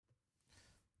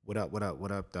What up, what up,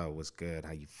 what up, though? What's good?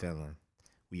 How you feeling?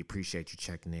 We appreciate you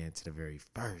checking in to the very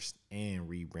first and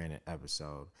rebranded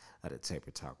episode of the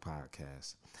Taper Talk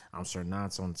podcast. I'm Sir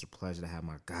Nonso, and it's a pleasure to have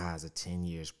my guys of 10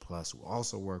 years plus who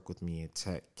also work with me in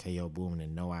tech, KO Boomin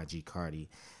and No IG Cardi,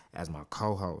 as my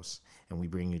co-hosts, and we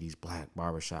bring you these black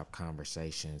barbershop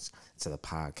conversations to the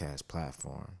podcast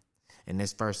platform. In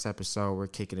this first episode, we're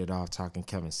kicking it off talking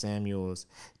Kevin Samuels,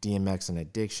 DMX and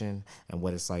addiction, and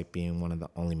what it's like being one of the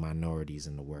only minorities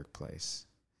in the workplace.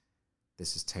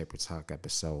 This is Taper Talk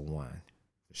episode 1,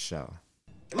 for sure.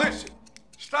 Listen,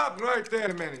 stop right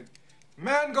there a minute.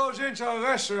 Man goes into a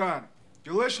restaurant.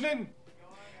 You listening?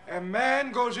 A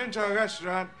man goes into a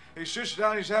restaurant, he sits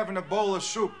down, he's having a bowl of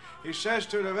soup. He says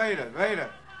to the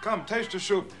waiter, come, taste the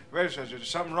soup. The waiter says, is there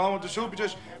something wrong with the soup? He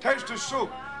says, taste the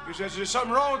soup. He says, is there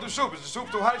something wrong with the soup? Is the soup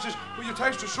too hot? He says, will you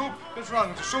taste the soup? What's wrong?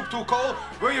 Is the soup too cold?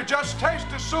 Will you just taste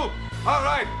the soup? All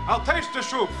right, I'll taste the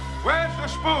soup. Where's the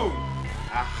spoon?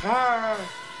 Aha.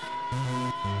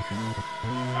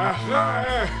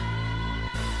 Aha.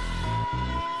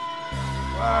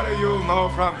 What do you know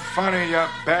from funny, you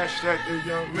bastard? The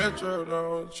young Metro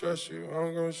don't trust you.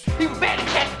 I'm gonna shoot. He was bad in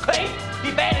Captain Clay.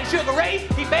 He bad in Sugar Ray.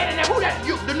 He bad in that. Who that?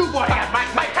 The new boy got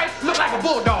Mike Tyson. Look like a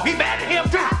bulldog. He bad in him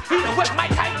too. He done whipped Mike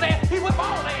Tyson's ass. He whipped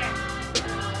all their ass.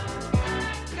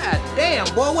 God damn,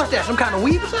 boy, what's that? Some kind of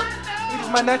weave or something? It is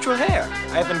my natural hair.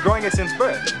 I've been growing it since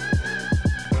birth.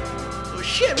 Oh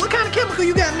shit, what kind of chemical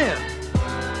you got in there?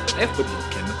 I've put no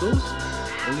chemicals,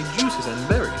 only juices and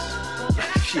berries.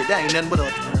 Shit, that ain't nothing but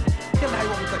a... Tell me how you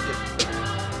want me to cut this.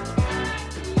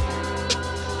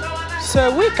 Sir,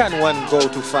 where can one go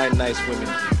to find nice women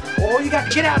here? Oh, you got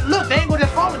to get out and look. They ain't gonna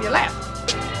just fall in your lap.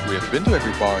 We have been to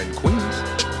every bar in Queens.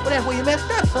 Well, that's where you messed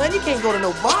up, son. You can't go to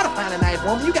no bar to find a nice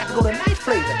woman. You got to go to a nice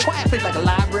place, a quiet place like a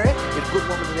library. There's good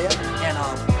women there.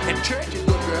 And church is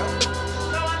good, girl.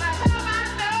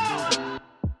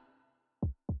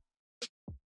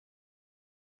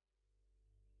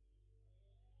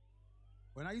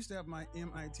 When I used to have my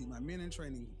MIT, my men in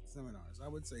training seminars, I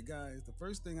would say, guys, the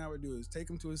first thing I would do is take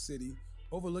them to a city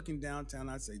overlooking downtown.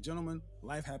 I'd say, gentlemen,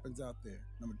 life happens out there.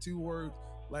 Number 2 word,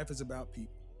 life is about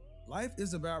people. Life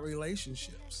is about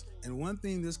relationships. And one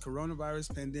thing this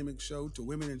coronavirus pandemic showed to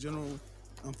women in general,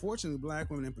 unfortunately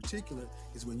black women in particular,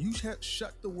 is when you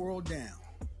shut the world down,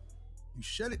 you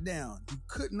shut it down, you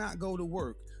could not go to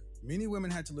work. Many women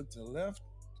had to look to the left,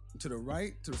 to the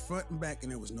right, to the front and back,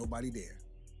 and there was nobody there.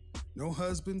 No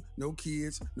husband, no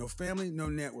kids, no family, no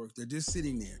network. They're just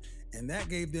sitting there. And that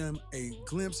gave them a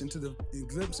glimpse into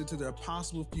their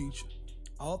possible future.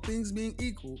 All things being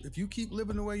equal, if you keep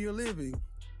living the way you're living,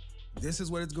 this is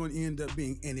what it's going to end up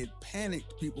being. And it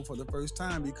panicked people for the first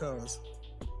time because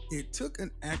it took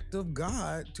an act of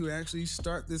God to actually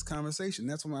start this conversation.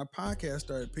 That's when my podcast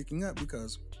started picking up,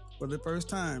 because for the first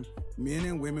time, men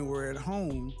and women were at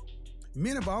home.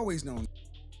 Men have always known.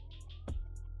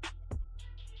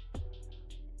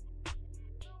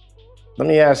 Let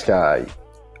me ask y'all,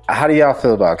 how do y'all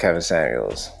feel about Kevin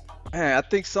Samuels? Man, I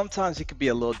think sometimes he could be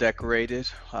a little decorated,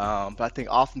 but I think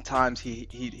oftentimes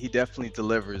he definitely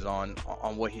delivers on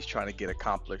what he's trying to get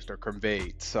accomplished or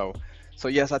conveyed. So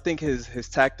yes, I think his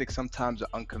tactics sometimes are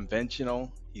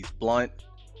unconventional. He's blunt,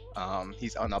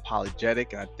 he's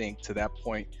unapologetic, and I think to that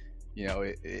point, you know,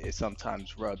 it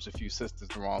sometimes rubs a few sisters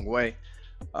the wrong way,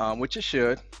 which it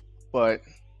should. But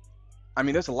I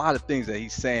mean, there's a lot of things that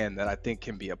he's saying that I think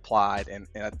can be applied, and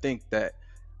I think that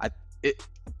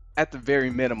at the very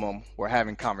minimum, we're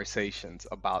having conversations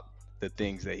about the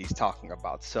things that he's talking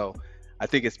about. So I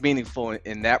think it's meaningful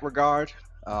in that regard.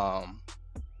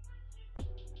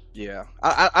 Yeah,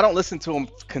 I don't listen to him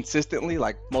consistently.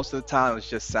 Like most of the time, it's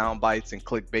just sound bites and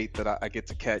clickbait that I get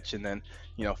to catch, and then,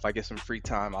 you know, if I get some free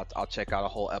time, I'll check out a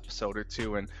whole episode or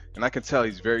two. And I can tell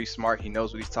he's very smart. He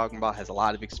knows what he's talking about. Has a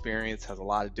lot of experience. Has a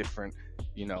lot of different,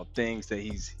 you know, things that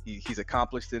he's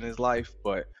accomplished in his life.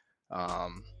 But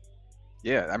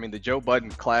yeah, I mean, the Joe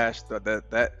Budden clash,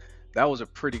 that was a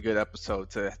pretty good episode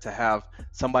to have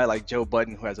somebody like Joe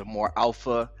Budden, who has a more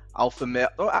alpha male.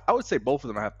 I would say both of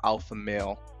them have alpha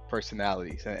male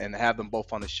personalities, and have them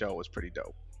both on the show was pretty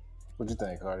dope. What'd you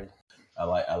think, Hardy?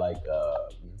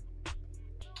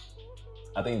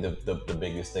 I think the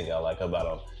biggest thing I like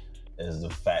about him is the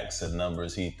facts and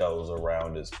numbers he throws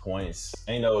around his points.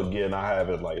 And, you know, again, I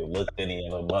haven't like looked any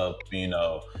of them up, you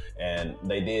know, and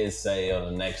they did say on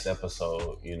the next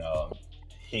episode, you know,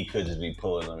 he could just be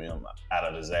pulling them out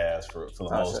of his ass for the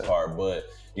most part. But,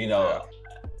 you know,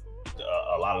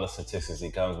 a lot of the statistics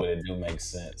he comes with, it do make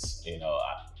sense. You know,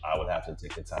 I would have to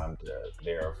take the time to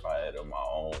verify it on my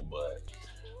own, but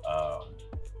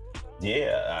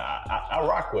Yeah, I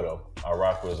rock with him. I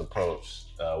rock with his approach.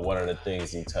 One of the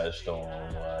things he touched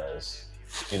on was,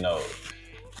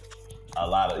 a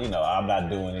lot of, I'm not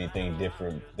doing anything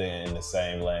different than in the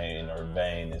same lane or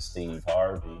vein as Steve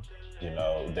Harvey.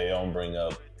 They don't bring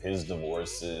up his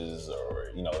divorces or,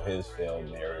 his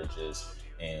failed marriages.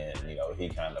 And, he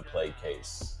kind of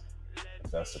placates,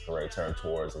 if that's the correct term,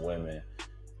 towards women.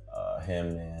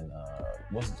 Him and,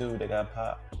 what's the dude that got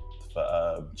popped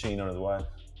for cheating on his wife?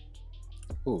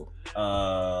 Who?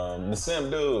 The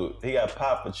simp dude. He got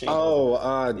popped for cheating.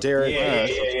 Oh, Derek.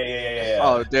 Yeah.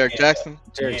 Oh, Derek Jackson.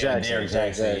 Derek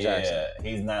Jackson. Yeah,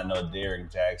 he's not no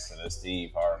Derek Jackson or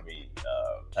Steve Harvey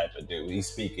type of dude. He's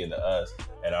speaking to us,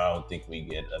 and I don't think we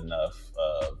get enough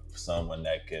of someone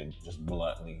that can just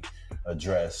bluntly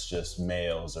address just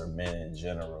males or men in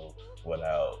general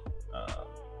without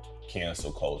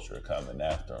cancel culture coming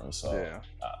after him. So yeah.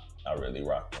 I really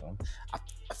rock with him.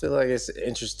 I feel like it's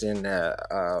interesting that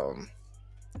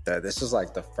that this is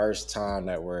like the first time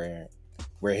that we're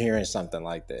hearing something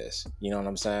like this. You know what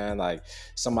I'm saying? Like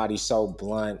somebody so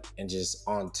blunt and just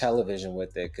on television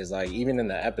with it. Because like even in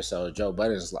the episode, Joe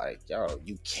Budden's like, "Yo,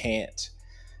 you can't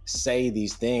say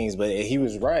these things," but he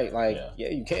was right. Like, yeah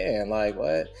you can. Like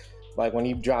what? Like when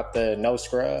you dropped the no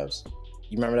scrubs.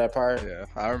 You remember that part? Yeah,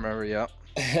 I remember. Yeah.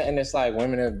 And it's like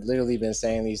women have literally been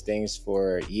saying these things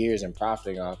for years and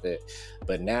profiting off it.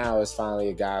 But now it's finally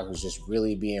a guy who's just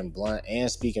really being blunt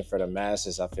and speaking for the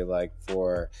masses. I feel like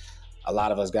for a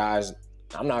lot of us guys,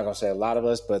 I'm not going to say a lot of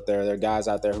us, but there are guys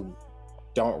out there who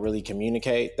don't really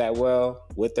communicate that well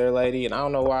with their lady. And I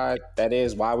don't know why that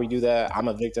is, why we do that. I'm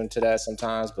a victim to that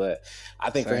sometimes. But I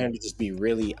think for him to just be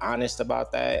really honest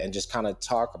about that and just kind of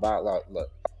talk about, like, look,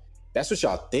 that's what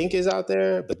y'all think is out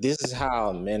there, but this is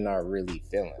how men are really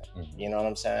feeling. You know what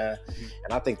I'm saying?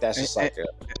 And I think that's just like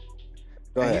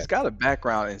Go ahead. He's got a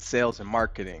background in sales and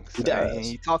marketing. So, and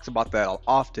he talks about that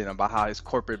often, about how his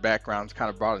corporate background's kind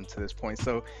of brought him to this point.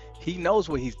 So he knows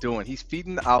what he's doing. He's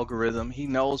feeding the algorithm. He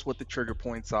knows what the trigger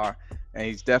points are, and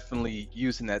he's definitely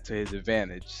using that to his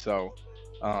advantage. So,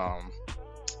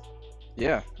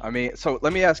 yeah. I mean, so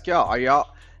let me ask y'all,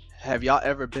 have y'all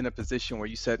ever been in a position where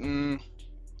you said,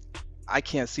 I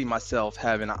can't see myself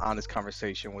having an honest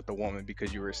conversation with a woman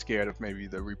because you were scared of maybe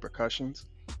the repercussions?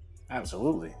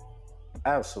 Absolutely.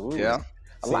 Yeah.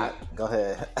 A lot. Go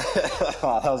ahead.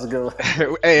 Oh, that was a good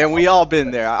one. Hey, and we all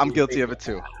been there. I'm guilty of it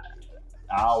too.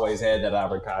 I always had that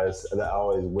opportunity. I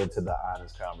always went to the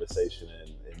honest conversation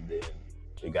and then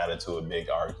it got into a big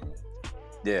argument.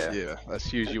 Yeah.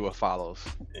 That's usually what follows.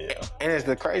 Yeah. And it's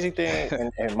the crazy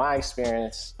thing in my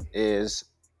experience is,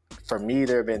 for me,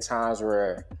 there have been times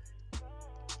where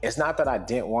it's not that I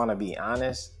didn't want to be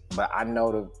honest, but I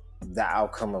know the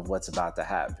outcome of what's about to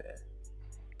happen.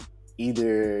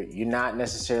 Either you're not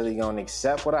necessarily going to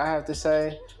accept what I have to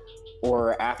say,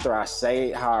 or after I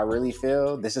say how I really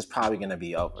feel, this is probably going to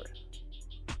be over.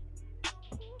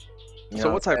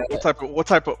 So what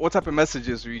type of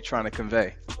messages are you trying to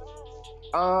convey?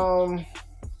 Man,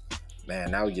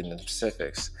 now we're getting into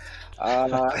specifics.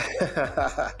 Let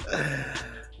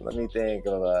me think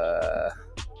of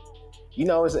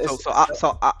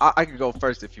So I could go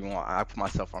first if you want. I put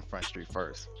myself on Front Street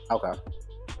first. Okay.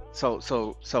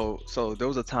 So there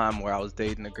was a time where I was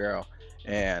dating a girl,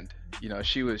 and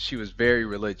she was very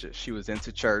religious. She was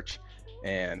into church,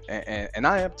 and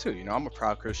I am too. I'm a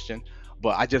proud Christian,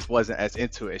 but I just wasn't as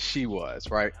into it as she was,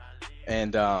 right?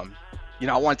 And I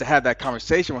wanted to have that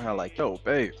conversation with her, like, yo,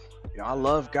 babe, I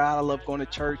love God, I love going to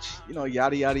church,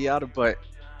 yada yada yada, but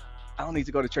I don't need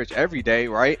to go to church every day,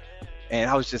 right? And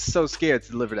I was just so scared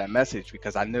to deliver that message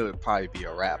because I knew it'd probably be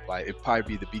a wrap. Like, it'd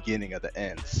probably be the beginning of the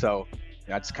end. So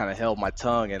I just kind of held my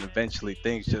tongue, and eventually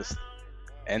things just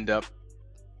end up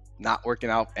not working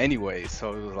out anyway.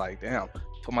 So it was like, damn,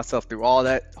 put myself through all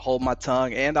that, hold my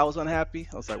tongue, and I was unhappy.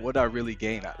 I was like, what did I really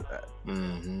gain out of that?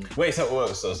 Mm-hmm. Wait,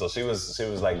 so she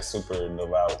was like super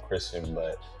devout Christian,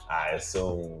 but I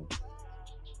assume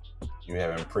you were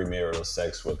having premarital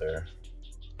sex with her.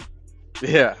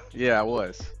 Yeah, I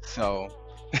was. So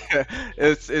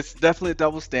it's definitely a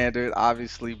double standard,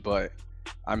 obviously, but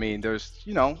I mean, there's,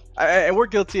 and we're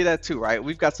guilty of that too, right?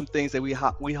 We've got some things that we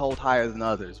hold higher than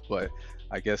others, but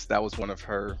I guess that was one of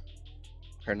her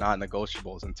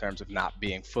non-negotiables in terms of not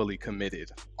being fully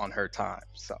committed on her time.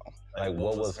 So, like,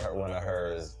 what was one of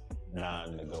her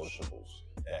non-negotiables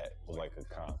that was like a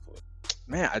conflict?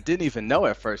 Man, I didn't even know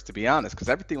at first, to be honest, because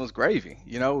everything was gravy.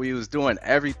 We was doing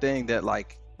everything that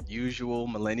like usual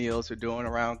millennials are doing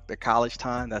around the college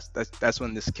time. That's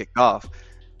when this kicked off.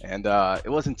 And it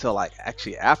wasn't until like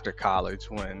actually after college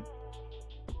when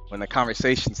when the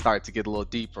conversation started to get a little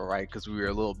deeper, right? Because we were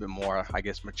a little bit more, I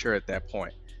guess, mature at that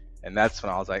point. And that's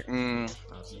when I was like,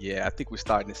 yeah, I think we're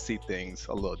starting to see things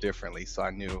a little differently. So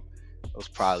I knew it was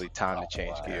probably time to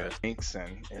change gears.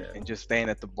 And just staying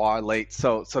at the bar late.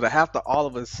 So to have to all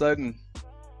of a sudden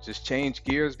just change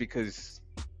gears because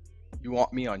you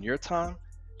want me on your time,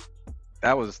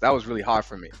 that was really hard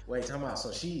for me. Wait, talking about,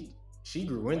 so she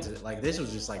grew into it, like this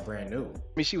was just like brand new. I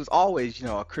mean, she was always,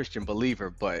 a Christian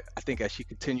believer, but I think as she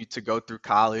continued to go through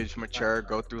college, mature,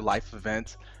 go through life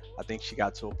events, I think she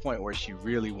got to a point where she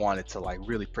really wanted to like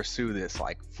really pursue this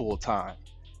like full time.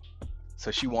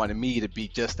 So she wanted me to be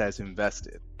just as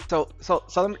invested. So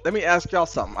let me ask y'all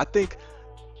something. I think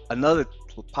another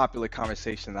popular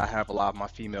conversation that I have a lot of my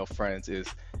female friends is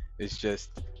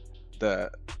just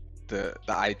the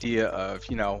idea of,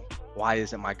 why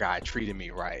isn't my guy treating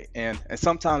me right? And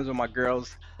sometimes when my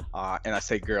girls, and I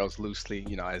say girls loosely,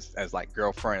 as like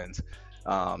girlfriends,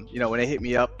 when they hit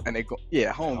me up and they go,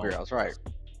 yeah, homegirls, right?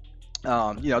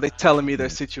 They telling me their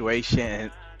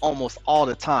situation almost all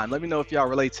the time. Let me know if y'all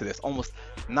relate to this. Almost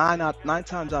 9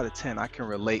 times out of 10, I can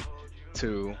relate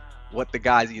to what the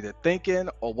guy's either thinking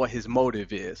or what his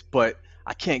motive is, but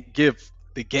I can't give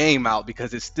the game out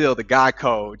because it's still the guy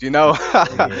code, You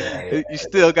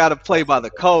still got to play by the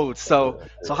code. So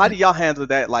how do y'all handle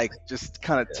that? Like just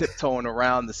kind of tiptoeing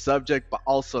around the subject, but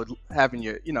also having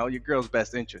your girl's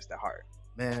best interest at heart.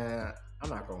 Man, I'm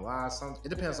not gonna lie. It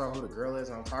depends on who the girl is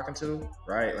I'm talking to,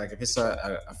 right? Like if it's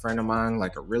a friend of mine,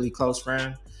 like a really close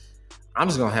friend, I'm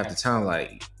just gonna have to tell him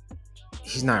like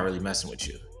he's not really messing with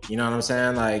you. You know what I'm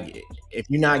saying? Like if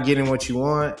you're not getting what you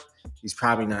want, he's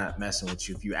probably not messing with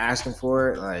you. If you ask him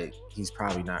for it, like he's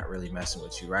probably not really messing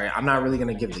with you, right? I'm not really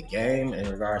gonna give the game in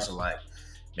regards to like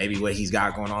maybe what he's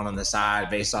got going on the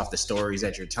side based off the stories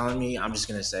that you're telling me. I'm just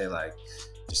gonna say like,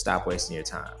 just stop wasting your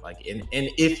time. Like, and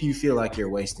if you feel like you're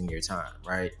wasting your time,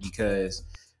 right? Because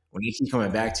when you keep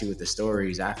coming back to you with the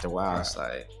stories after a while, it's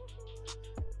like,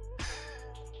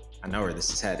 I know where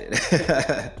this is headed.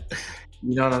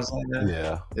 You know what I'm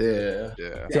saying? Yeah.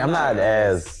 See, I'm not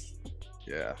as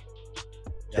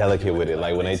delicate with it.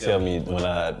 Like when they tell me, when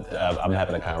I'm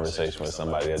having a conversation with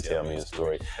somebody that tell me a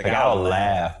story, like I'll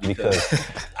laugh because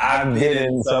I've been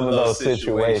in some of those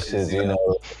situations, like,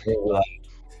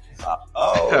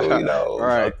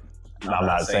 right. I'm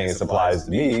not saying it applies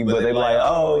to me, but they're like,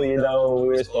 we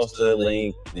were supposed to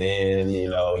link, then,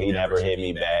 he never hit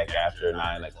me back after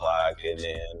 9 o'clock, and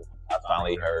then I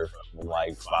finally heard from him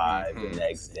like 5 the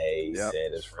next day. He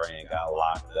said his friend got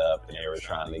locked up and they were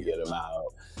trying to get him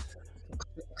out.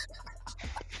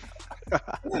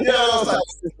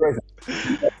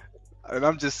 And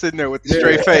I'm just sitting there with the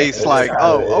straight face, like,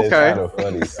 okay. It's kind of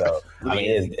funny. So, I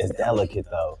mean, it's delicate,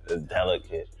 though. It's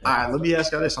delicate. All right, let me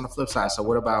ask you this on the flip side. So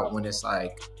what about when it's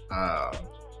like,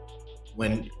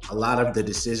 when a lot of the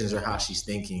decisions or how she's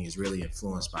thinking is really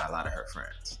influenced by a lot of her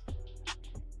friends?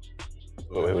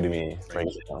 What do you mean? Break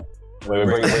it down.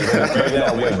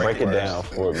 Break it down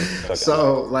for me. Okay.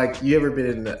 So, like, you ever been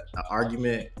in an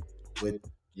argument with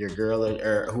your girl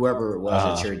or whoever it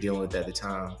was that you're dealing with at the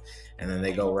time, and then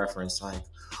they go reference like,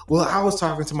 well, I was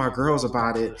talking to my girls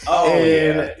about it.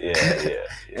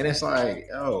 And it's like,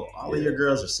 all of your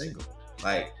girls are single.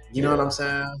 Like, you know what I'm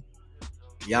saying?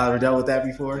 Y'all ever dealt with that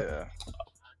before? Yeah.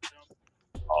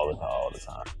 All the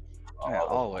time.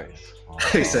 Always.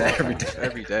 He said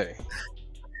every day.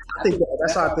 I think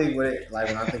that's how I think when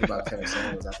I think about Kevin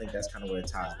Samuels, I think that's kind of what it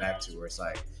ties back to, where it's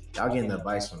like y'all getting the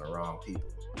advice from the wrong people.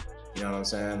 You know what I'm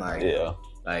saying? Like,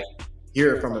 like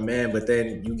hear it from a man, but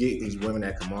then you get these women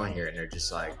that come on here and they're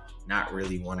just like not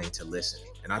really wanting to listen.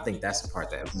 And I think that's the part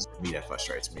that, at least for me, that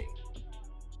frustrates me.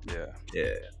 Yeah.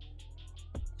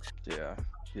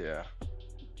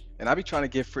 And I be trying to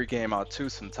get free game out too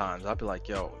sometimes. I'll be like,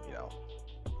 yo,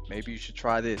 maybe you should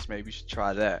try this, maybe you should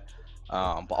try that.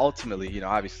 But ultimately,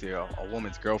 obviously a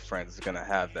woman's girlfriend is going to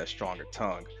have that stronger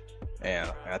tongue.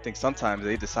 And I think sometimes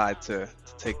they decide to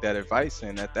take that advice.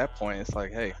 And at that point, it's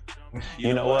like, hey.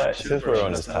 You know what? Since we're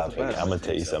on this topic, I'm going to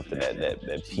tell you something that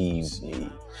peeves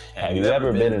me. Have you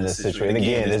ever been in a situation, and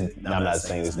again, I'm not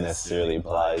saying this necessarily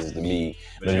applies to me,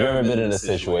 but have you ever been in a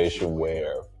situation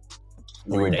where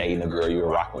you were dating a girl, you were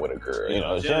rocking with a girl,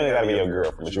 she only got to be your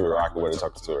girlfriend, but you were rocking with her,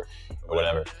 talking to her, or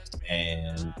whatever.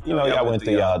 And, y'all went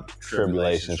through y'all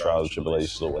tribulations, trials,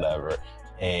 tribulations, or whatever.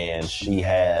 And she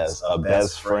has a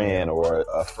best friend or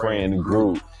a friend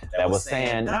group that was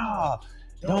saying, no,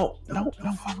 don't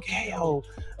fuck Kale.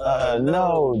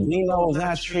 No, Dino's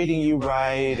not treating you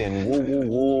right, and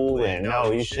woo, and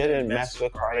no, you shouldn't mess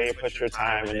with Cardi, put your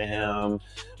time into him.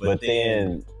 But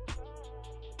then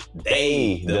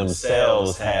they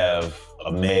themselves have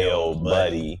a male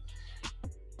buddy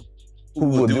who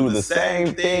will do the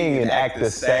same thing and act the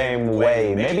same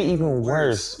way, maybe even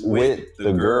worse with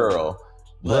the girl,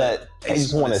 but they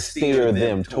just want to steer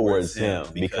them towards him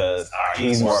because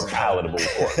he's more palatable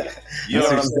for them. You know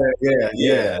what I'm saying?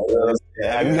 Yeah.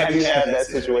 Have you had that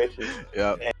situation?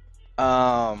 Yep.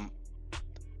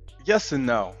 Yes and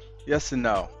no.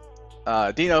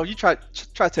 Dino, you try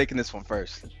taking this one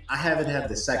first. I haven't had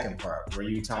the second part where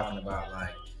you talking about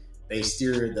like they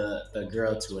steer the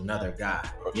girl to another guy.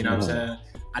 You know what I'm saying?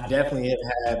 I definitely have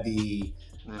had the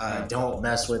don't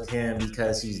mess with him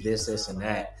because he's this, and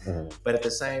that. But at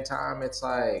the same time, it's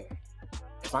like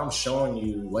if I'm showing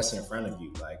you what's in front of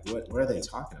you, like what are they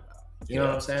talking about? You know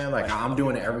what I'm saying? Like I'm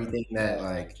doing everything that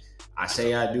like I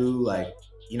say I do. Like,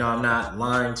 you know, I'm not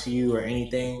lying to you or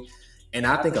anything. And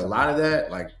I think a lot of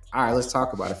that, like, all right, let's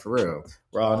talk about it for real.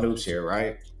 We're all noobs here,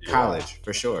 right? Yeah. College,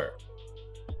 for sure.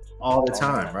 All the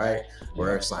time, right?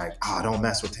 Where it's like, oh, don't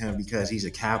mess with him because he's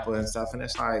a Kappa and stuff. And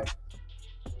it's like,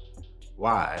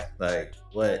 why? Like,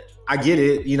 what? I get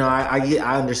it. You know,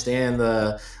 I understand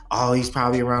he's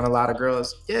probably around a lot of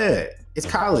girls. Yeah, it's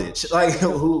college. Like,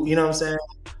 who, you know what I'm saying?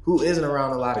 Who isn't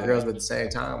around a lot of girls, but at the same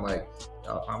time, like,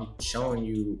 I'm showing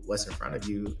you what's in front of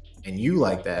you and you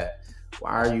like that.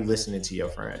 Why are you listening to your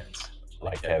friends?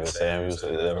 Like Kevin Samuels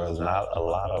said, there was not a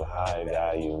lot of high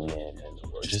value men in the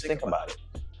world. Just think about it.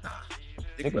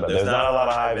 Think about it. There's not a lot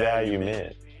of high value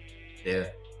men. Yeah.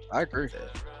 I agree.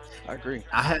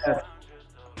 I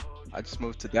just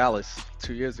moved to Dallas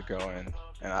 2 years ago, and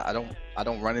I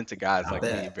don't run into guys like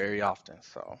me very often.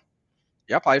 So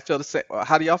y'all probably feel the same.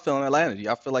 How do y'all feel in Atlanta? Do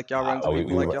y'all feel like y'all run into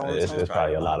people like y'all? It's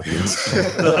probably a lot of people.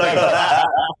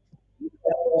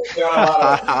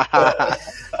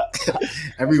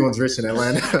 Everyone's rich in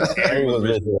Atlanta. Everyone's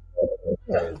rich in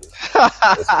Atlanta.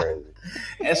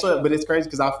 It's crazy. But it's crazy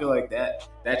because I feel like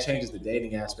that changes the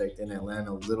dating aspect in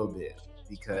Atlanta a little bit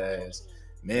because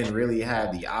men really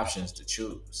have the options to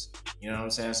choose. You know what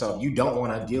I'm saying? So if you don't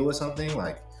want to deal with something,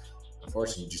 like,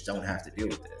 unfortunately, you just don't have to deal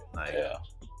with it. Like,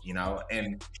 you know,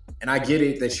 and I get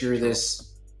it that you're this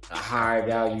a high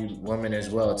valued woman as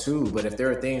well too, but if there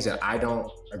are things that I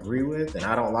don't agree with and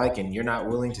I don't like and you're not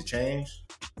willing to change,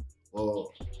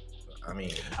 well, I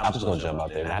mean, I'm just gonna jump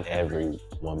out there. Not every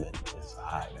woman is a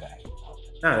high value woman.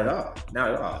 Not at all.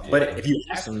 Yeah. But if you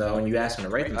ask them though, and you ask them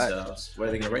to rate themselves, what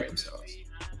are they gonna rate themselves?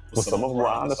 Well, some of them were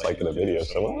honest, like in the video.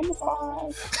 So I'm a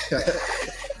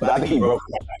 5. But I think he broke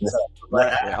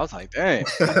that. Yeah, I was like, dang,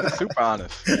 super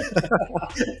honest.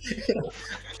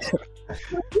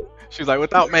 She was like,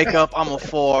 without makeup, I'm a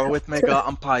 4. With makeup,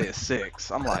 I'm probably a 6.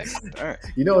 I'm like, dang.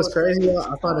 You know what's crazy?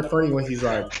 I find it funny when he's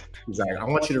like, I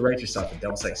want you to rate yourself and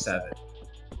don't say 7.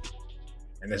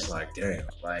 And it's like, damn,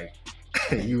 like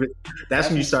that's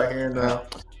when you start hearing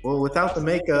well, without the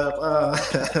makeup,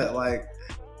 like.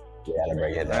 You gotta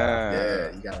break it down.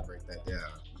 Yeah, you gotta break that down.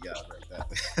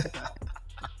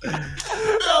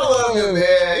 I love him,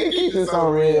 man. He keeps it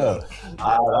so real.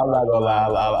 I'm not gonna lie,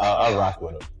 I'll rock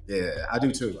with him. Yeah, I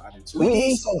do too. We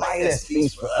need somebody that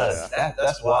speaks for us.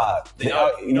 That's why. You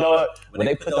know what? When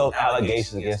they put those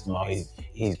allegations against him,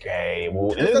 he's gay.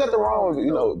 Well, and there's nothing wrong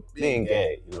with, being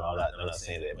gay. I'm not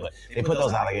saying that. But they put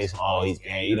those allegations, he's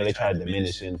gay. They try to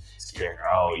diminish and scare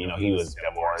her. He was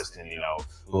divorced and,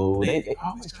 they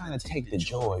always trying to take the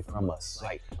joy from us.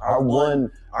 Like our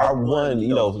one,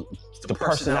 the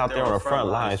person out there on the front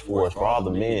lines for us, for all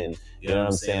the men, you know what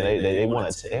I'm saying? They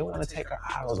want to take our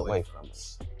idols away from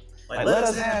us. Like, let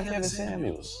us have Kevin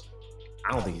Samuels.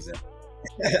 I don't think he's that.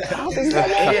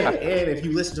 And if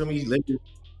you listen to him, he's literally.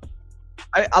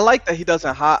 I like that he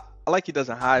doesn't hide. I like he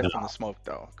doesn't hide from the smoke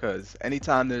though, because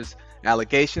anytime there's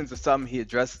allegations or something, he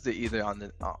addresses it either on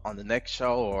the next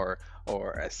show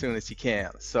or as soon as he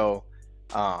can. So,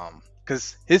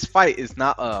 because his fight is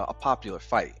not a popular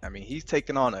fight. I mean, he's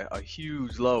taking on a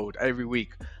huge load every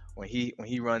week when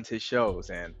he runs his shows,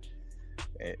 and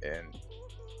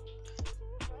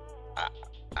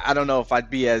I don't know if I'd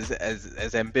be as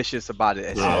ambitious about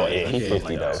it as he's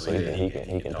 50 though, so he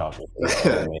can talk.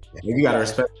 You gotta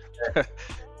respect.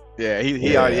 Yeah,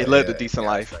 he already lived a decent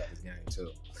life.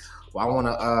 Well,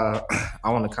 I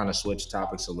wanna kind of switch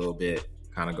topics a little bit,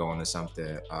 kind of go into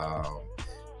something. I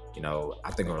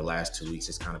think over the last 2 weeks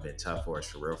it's kind of been tough for us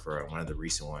for real. For one of the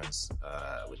recent ones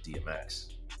with DMX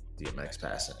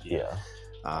passing. Yeah.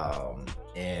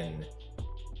 And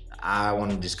I want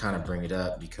to just kind of bring it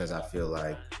up because I feel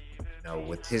like,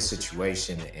 with his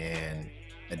situation and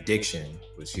addiction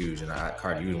was huge. And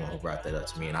Cardi, you were the one who brought that up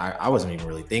to me. And I wasn't even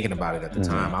really thinking about it at the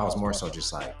time. I was more so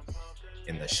just like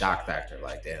in the shock factor,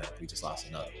 like, damn, we just lost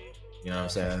another one. You know what I'm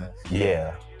saying?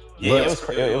 Yeah. Yeah,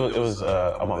 it was.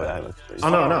 I'm on that. Oh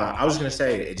no, I was gonna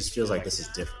say it just feels like this is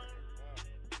different.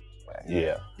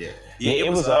 Yeah. It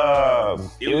was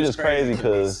just crazy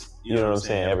because you know what I'm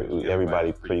saying.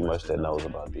 Everybody pretty much that knows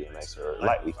about DMX or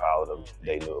lightly followed him,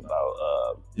 they knew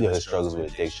about his struggles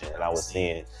with addiction, and I was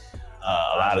seeing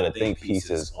a lot of the think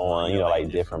pieces on like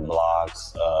different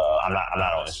blogs. I'm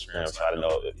not on Instagram, so I don't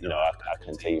know. I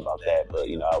couldn't tell you about that, but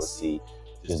I would see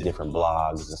just different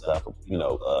blogs and stuff.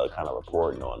 Kind of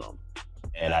reporting on them,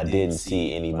 and I didn't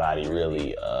see anybody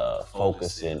really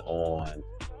focusing on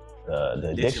the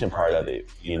addiction part of it,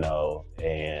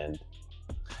 and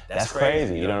that's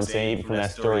crazy. You know what I'm saying? Even from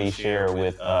that story he shared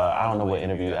with, I don't know what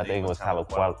interview, I think it was Tyler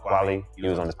Quali. He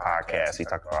was on this podcast. He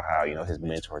talked about how, his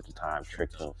mentor at the time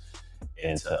tricked him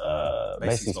into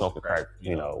basically smoking crack,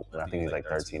 when I think he was like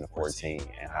 13 or 14,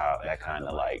 and how that kind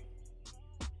of like,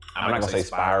 I'm not gonna say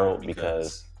spiraled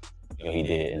because, he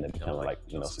did end up becoming like,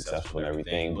 successful and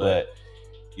everything, but,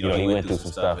 he went through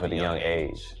some stuff at a young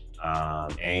age.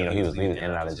 And he was in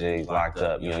and out of jail, he was locked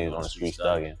up, he was on the streets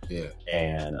thugging. Yeah.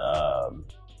 And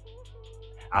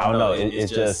I don't know,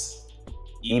 it's just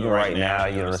even right now,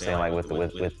 you know what I'm saying, like with the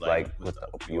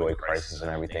opioid crisis and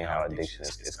everything, how addiction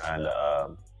is kind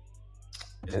of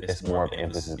it's more of an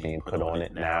emphasis being put on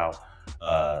it now,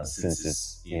 since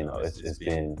it's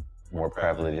been more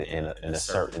prevalent in a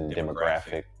certain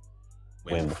demographic,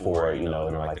 when before, during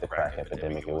like the crack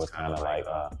epidemic, it was kind of like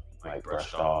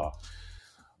brushed off.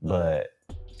 But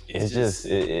it's just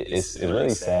it's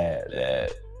really sad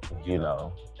that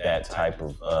that type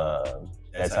of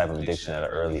addiction at an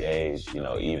early age,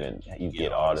 even you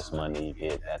get all this money, you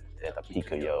get at the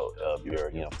peak of your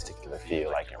particular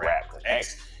field, like in rap.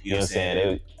 You know what I'm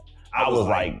saying? I was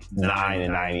like 9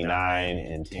 in '99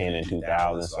 and 10 in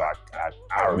 2000, so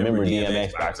I remember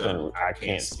DMX, but I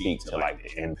can't speak to like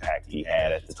the impact he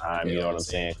had at the time. You know what I'm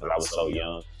saying? Because I was so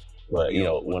young. But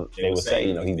when they would say,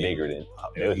 he's bigger than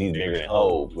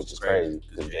Hov, which is crazy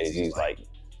because Jay-Z's like,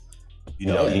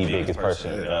 the biggest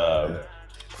person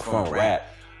from rap.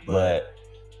 But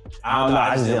I don't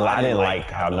know. I didn't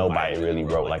like how nobody really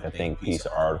wrote like a think piece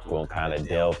or article and kind of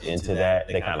delved into that.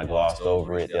 They kind of glossed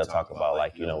over it. They'll talk about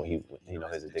like when he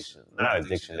his addiction, not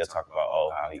addiction. They'll talk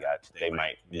about how he got. They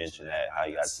might mention that how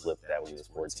he got slipped at when he was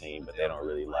 14, but they don't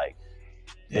really like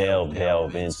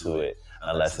delve into it.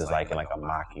 Unless it's like in like a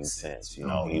mocking sense, he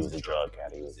was a drug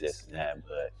addict, he was this and that,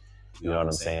 but you know what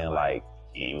I'm saying? Like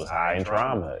he was high in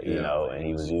trauma, and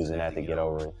he was using that to get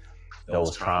over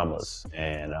those traumas.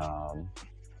 And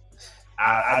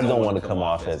I don't want to come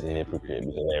off as a hypocrite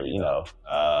because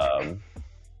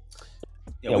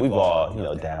we've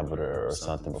all dabbled or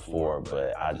something before,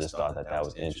 but I just thought that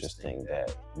was interesting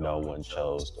that no one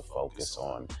chose to focus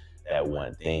on that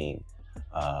one thing.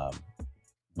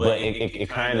 But it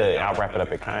kind of, I'll wrap it up.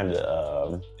 It kind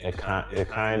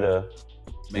of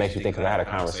makes me think, because I had a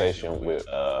conversation with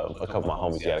a couple of my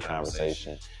homies. We had a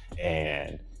conversation,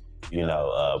 and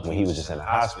when he was just in the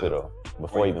hospital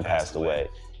before he even passed away,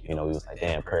 he was like,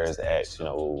 "Damn, prayers to X," And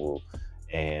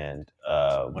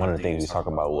one of the things we was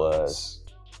talking about was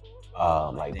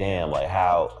like, damn, like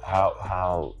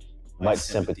how much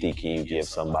sympathy can you give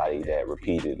somebody that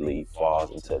repeatedly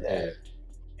falls into that?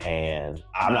 And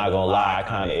I'm not gonna lie, it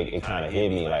kind of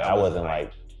hit me. Like I wasn't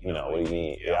like, what do you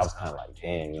mean? I was kind of like,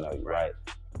 damn, you're right.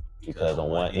 Because on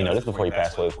one, this before he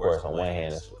passed away, of course. On one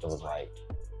hand, it was like,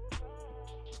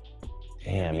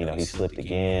 damn, he slipped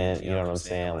again. You know what I'm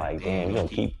saying? Like, damn, you gonna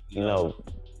keep, doing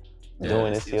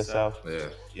this to yourself. Yeah.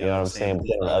 You know what I'm saying? But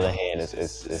on the other hand,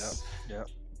 it's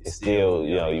still,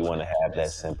 you want to have that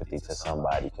sympathy to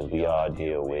somebody, because we all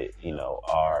deal with,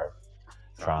 our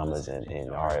traumas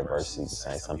and our adversities.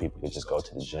 Some people could just go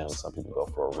to the gym. Some people go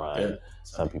for a run. Yeah.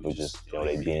 Some people just,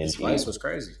 they binge. His vice was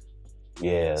crazy.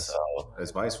 Yeah, so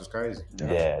his vice was crazy.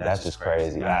 Yeah, that's just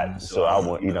crazy. So I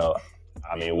want,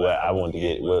 what I wanted to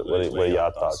get. What are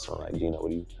y'all thoughts on, like, Gino?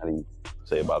 How do you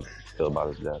feel about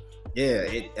his death?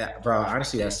 Yeah, bro.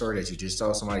 Honestly, that story that you just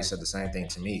told, somebody said the same thing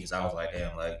to me, because I was like,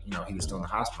 damn, like, he was still in the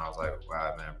hospital. I was like,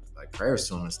 wow, man, like prayers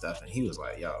to him and stuff. And he was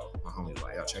like, yo, my homie was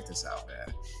like, yo, check this out,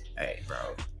 man. Hey, bro,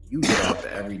 you get up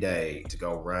every day to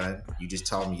go run. You just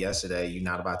told me yesterday you're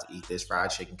not about to eat this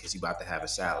fried chicken because you about to have a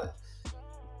salad.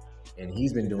 And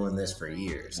he's been doing this for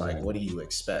years. Like, what do you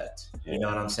expect? You know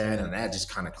what I'm saying? And that just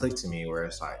kind of clicked to me, where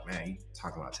it's like, man, you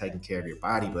talking about taking care of your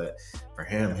body, but for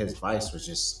him, his vice was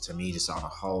just, to me, just on a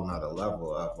whole nother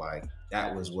level of like,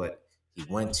 that was what he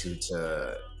went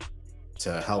to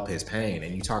to help his pain.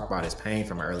 And you talk about his pain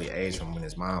from an early age, from when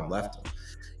his mom left him.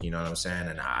 You know what I'm saying?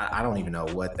 And I don't even know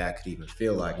what that could even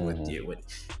feel like with you.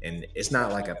 And it's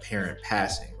not like a parent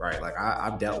passing, right? Like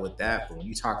I've dealt with that. But when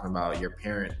you're talking about your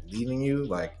parent leaving you,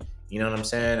 like, you know what I'm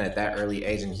saying? At that early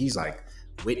age, and he's like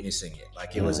witnessing it,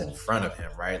 like it was in front of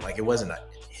him, right? Like it wasn't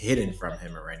hidden from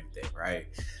him or anything, right?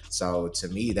 So to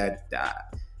me, that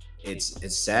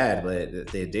it's sad, but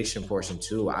the addiction portion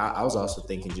too. I was also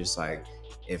thinking just like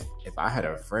if I had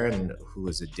a friend who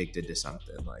was addicted to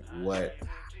something, like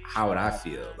how would I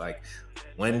feel? Like,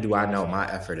 when do I know my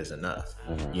effort is enough?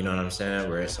 You know what I'm saying?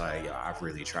 Where it's like, yo, I've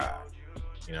really tried.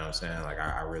 You know what I'm saying? Like,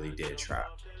 I really did try.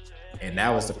 And that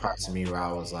was the part to me where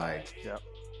I was like,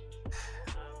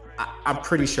 I'm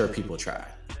pretty sure people tried.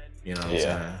 You know what I'm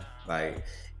saying? Like,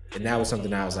 and that was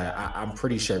something that I was like, I'm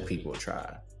pretty sure people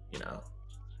tried, you know?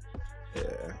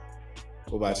 Yeah.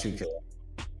 What about you, Kid?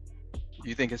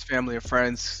 You think his family and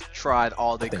friends tried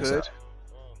all they could? So.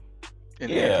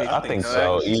 Yeah, I think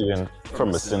so. Even from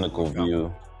a cynical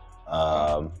view,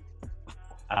 I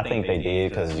think they did,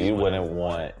 because you wouldn't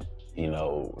want,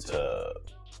 to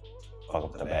fuck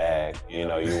up the bag. You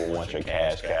would want your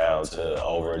cash cow to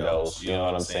overdose. You know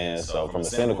what I'm saying? So from a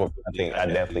cynical, I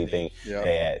definitely think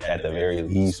they at the very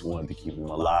least wanted to keep him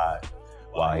alive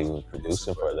while he was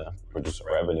producing for them, producing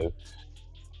revenue.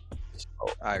 So,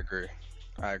 I agree.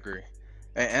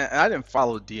 And I didn't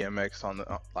follow DMX on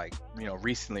the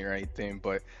recently or anything,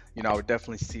 but I would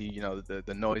definitely see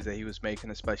the noise that he was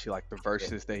making, especially like the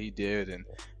verses that he did, and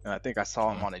I think I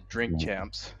saw him on a Drink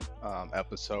Champs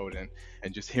episode,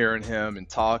 and just hearing him and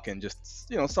talk, and just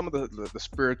some of the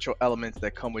spiritual elements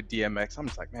that come with DMX. I'm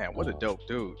just like, man, what a dope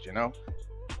dude,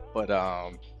 But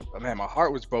man, my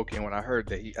heart was broken when I heard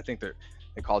that I think that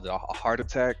they called it a heart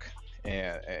attack,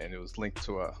 and it was linked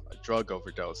to a drug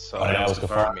overdose. So that was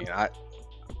confirmed.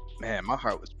 Man, my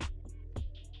heart was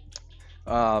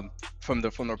from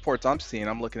the reports I'm seeing.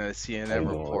 I'm looking at a CNN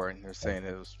report, and they're saying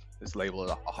it's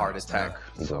labeled a heart attack.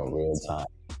 So real time.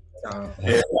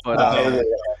 But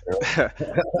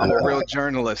I'm a real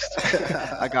journalist.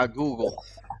 I got Google.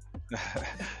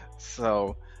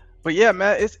 So, but yeah,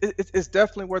 man, it's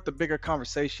definitely worth a bigger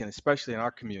conversation, especially in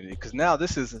our community, because now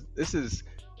this is,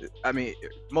 I mean,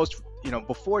 most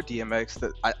before DMX,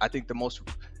 that I think the most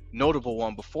notable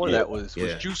one before that was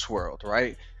Juice WRLD,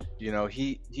 right?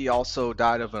 He also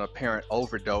died of an apparent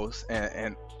overdose,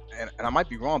 and I might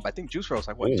be wrong, but I think Juice WRLD was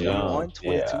like, what, 21,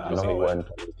 22? Yeah, I know he wasn't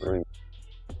 23.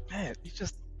 Man,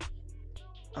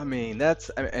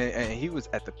 and he was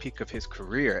at the peak of his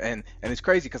career, and it's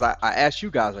crazy because I asked you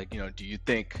guys, like, do you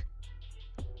think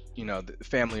the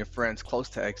family and friends close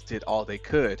to X did all they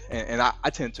could, and I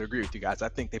tend to agree with you guys. I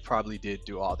think they probably did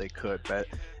do all they could, but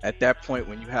at that point,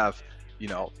 when you have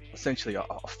essentially a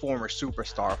former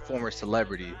superstar, a former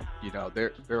celebrity,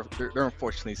 they're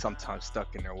unfortunately sometimes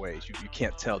stuck in their ways. You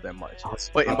can't tell them much.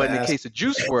 But in the case of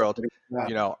Juice WRLD,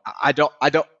 I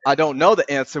don't know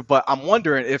the answer, but I'm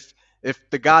wondering if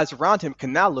the guys around him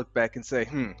can now look back and say,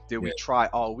 did we try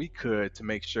all we could to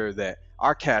make sure that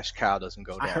our cash cow doesn't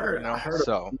go down? I heard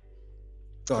so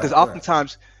because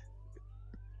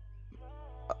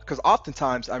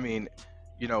oftentimes, I mean,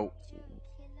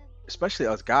 especially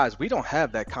us guys, we don't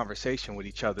have that conversation with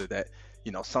each other that,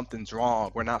 something's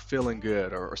wrong, we're not feeling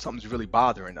good, or something's really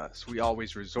bothering us. We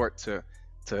always resort to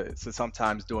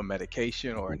sometimes doing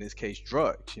medication, or in this case,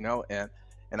 drugs, and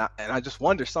I just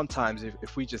wonder sometimes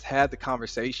if we just had the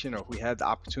conversation, or if we had the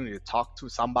opportunity to talk to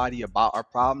somebody about our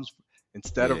problems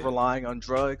instead of relying on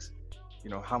drugs,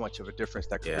 how much of a difference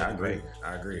that could make.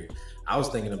 I agree. I was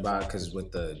thinking about it because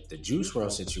with the Juice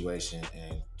WRLD situation,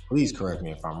 and please correct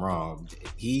me if I'm wrong,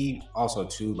 he also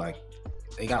too, like,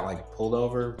 they got like pulled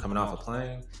over coming off a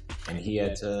plane, and he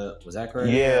had to, was that correct?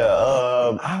 Yeah,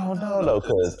 I don't know though,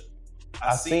 because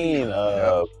I seen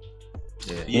but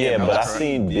I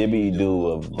seen Dibby do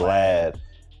a Vlad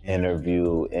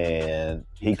interview, and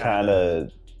he kind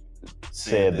of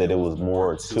said that it was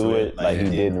more to it, like he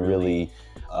didn't really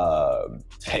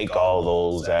take all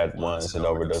those at once and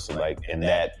overdose like in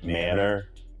that manner.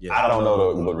 I don't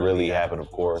know what really happened, of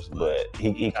course, but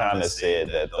he kind of said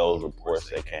that those reports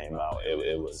that came out,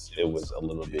 it was a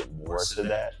little bit more to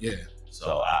that. Yeah.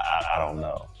 So I don't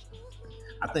know.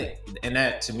 I think, and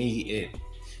that to me,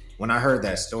 when I heard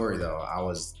that story though, I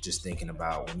was just thinking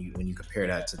about when you compare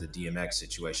that to the DMX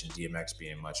situation, DMX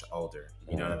being much older,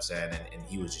 you know what I'm saying? And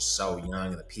he was just so young,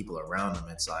 and the people around him,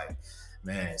 it's like,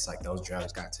 man, it's like those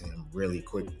drugs got to him really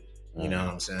quickly. You know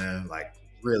what I'm saying? Like,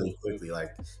 really quickly.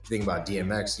 Like, think about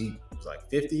DMX, he was like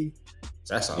 50.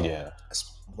 So that's all. Yeah.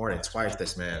 That's more than twice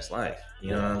this man's life.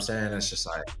 You know what I'm saying? It's just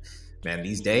like, man,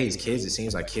 these days, kids, it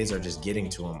seems like kids are just getting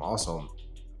to them. Also,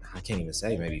 I can't even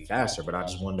say maybe faster, but I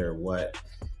just wonder what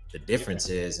the difference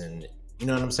is. And you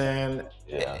know what I'm saying?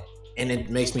 Yeah. And it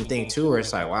makes me think too, where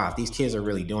it's like, wow, if these kids are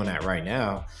really doing that right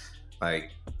now,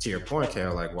 like to your point,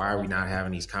 Carol, like why are we not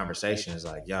having these conversations?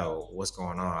 Like, yo, what's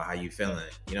going on? How you feeling?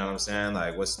 You know what I'm saying?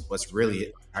 Like, what's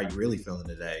really, how you really feeling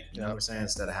today? You know what I'm saying?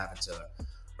 Instead of having to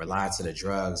rely to the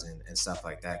drugs and stuff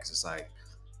like that, because it's like,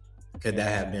 could that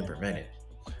have been prevented?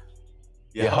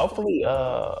 Yeah, hopefully.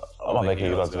 I'm making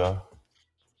you about to go.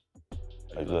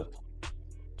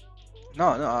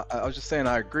 No, I was just saying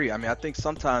I agree. I mean, I think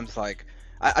sometimes, like,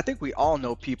 I think we all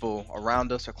know people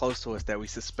around us or close to us that we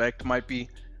suspect might be,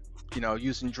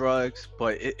 using drugs,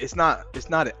 but it's not,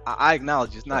 I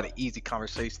acknowledge it's not an easy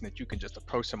conversation that you can just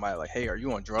approach somebody like, hey, are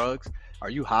you on drugs? Are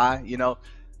you high?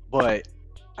 But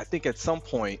I think at some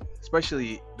point,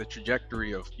 especially the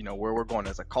trajectory of, where we're going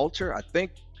as a culture, I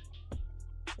think,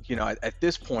 at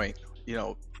this point,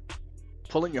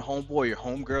 pulling your homeboy or your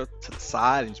homegirl to the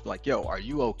side and just be like, yo, are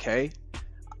you okay?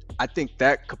 I think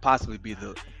that could possibly be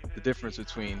the difference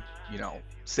between,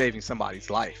 saving somebody's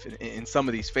life in some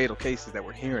of these fatal cases that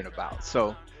we're hearing about.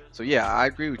 So yeah, I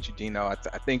agree with you, Dino. I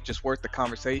think just worth the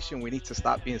conversation. We need to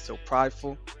stop being so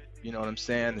prideful, you know what I'm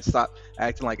saying? And stop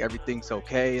acting like everything's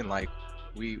okay and like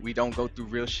we don't go through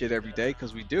real shit every day,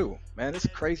 because we do. Man, it's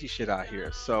crazy shit out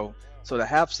here. So to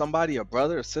have somebody, a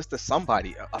brother, a sister,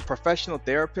 somebody, a professional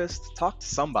therapist, talk to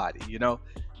somebody,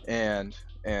 and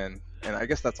I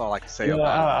guess that's all I can say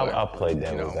about it. I'll play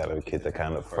devil's advocate to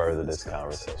kind of further this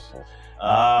conversation.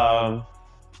 I'll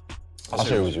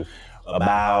share with you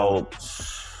about,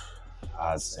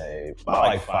 I'd say, about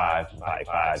like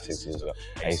five, 6 years ago.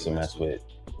 I used to mess with.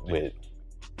 Can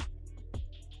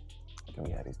we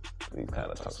have these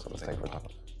kind of talks? Let's take for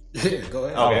talk. Yeah, go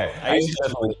ahead. Okay, I used to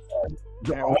mess with.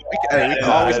 We can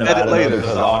always edit later.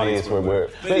 Because the audience we're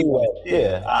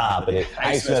yeah.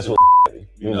 I used to mess with,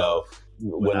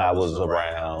 when I was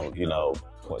around,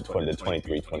 the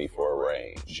 23, 24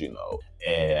 range,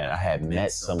 and I had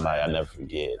met somebody, I'll never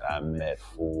forget. I met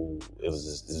it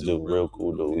was this dude, real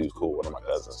cool dude. He was cool, one of my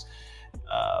cousins.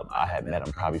 I had met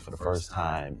him probably for the first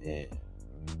time in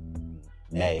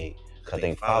May. I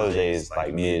think Father's Day is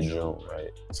like mid-June, right?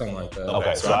 Something like that.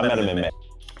 Okay, so I met him in May.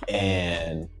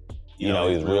 And, he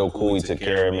was real cool. He took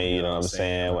care of me, you know what I'm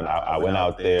saying? When I went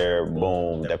out there,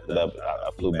 boom, I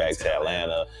flew back to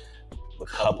Atlanta. A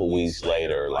couple weeks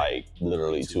later, like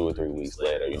literally 2 or 3 weeks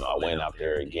later, I went out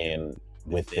there again.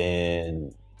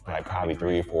 Within like probably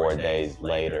 3 or 4 days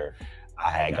later,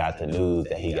 I had got the news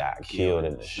that he got killed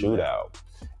in the shootout.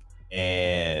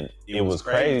 And it was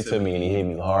crazy to me, and he hit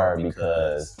me hard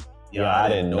because, I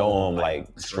didn't know him like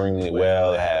extremely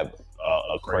well, have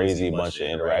a crazy bunch of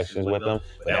interactions with him.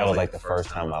 But that was like the first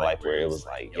time in my life where it was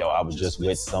like, I was just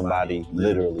with somebody,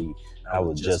 literally. I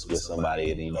was just with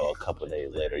somebody, and a couple of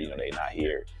days later, they not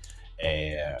here,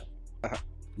 and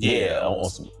on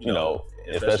some,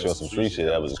 especially on some street shit,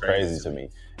 that was crazy to me,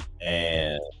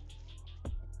 and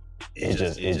it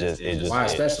just. Why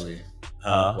especially?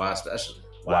 Why especially?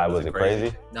 Why was it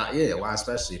crazy? Why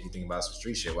especially if you think about some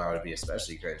street shit? Why would it be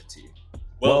especially crazy to you?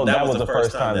 Well, that was the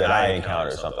first time that I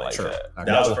encountered something like that.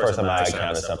 That was the first time I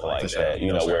encountered something like that,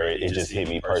 where it just hit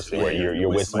me personally, where you're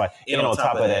with somebody. And on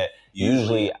top of that,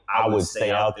 usually I would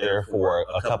stay out there for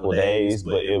a couple of days,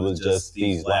 but it was just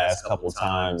these last couple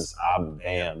times, I'm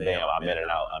in and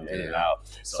out.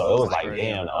 So it was like,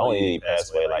 damn, not only did he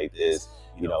pass away like this,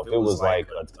 if it was like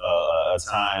a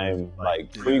time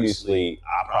like previously,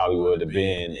 I probably would have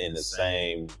been in the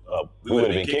same, we would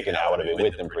have been kicking it, I would have been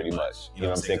with them pretty much. You know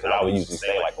what I'm saying? Because I would usually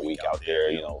stay like a week out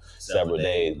there, several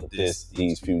days. But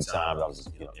these few times I was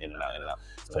just, in and out.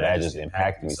 So that just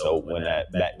impacted me. So when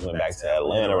went back to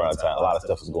Atlanta around time, a lot of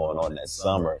stuff was going on that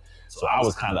summer. So I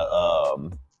was kind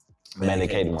of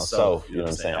medicating myself, you know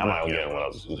what I'm saying? I'm not gonna get into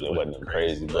what it wasn't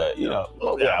crazy, but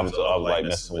I was like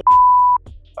messing with.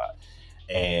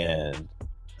 And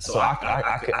so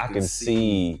I can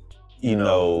see, you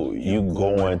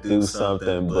going through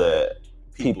something, but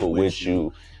people with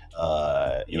you,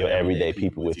 your everyday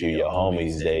people with you, your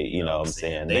homies, they,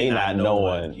 they not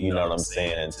knowing,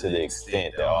 to the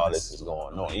extent that all this is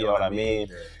going on, you know what I mean?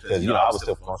 Because, I was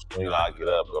still functional, I get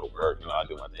up, go to work, I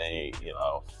do my thing,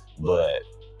 but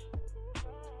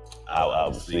I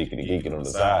was speaking and geeking on the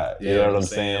side, you know what I'm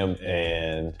saying?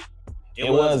 And it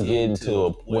was getting to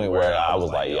a point where I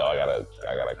was like, I gotta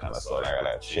kind of slow down, I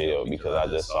gotta chill, because I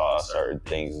just saw certain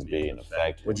things being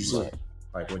affected. What'd you see?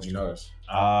 Like, what'd you notice?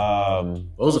 What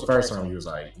was the first time you was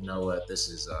like, you know what, this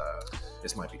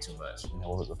might be too much?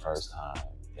 What was the first time?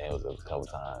 Yeah, it was a couple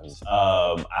times.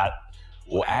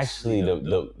 Actually,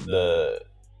 the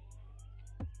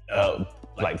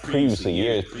like previously,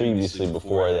 years previously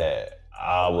before that,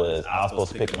 I was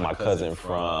supposed to pick up my cousin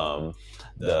from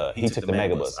he took the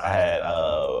Megabus. I had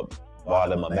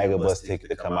bought him a Megabus ticket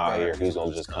to come out here. He was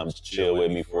gonna just come chill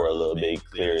with me for a little bit,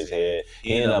 clear his head.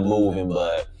 He ended up moving,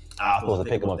 but I was supposed to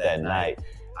pick him up that night.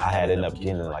 I had ended up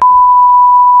getting like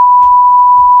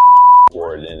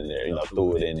poured in there,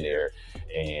 threw it in there,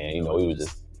 and we was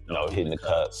just hitting the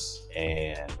cups,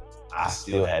 and I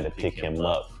still had to pick him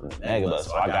up from the Megabus.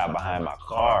 So I got behind my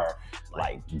car,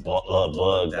 like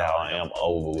bugged out. I am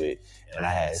over with, and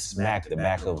I had smacked the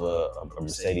back of a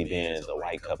Mercedes-Benz, a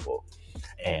white couple.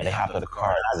 And they hopped in the car,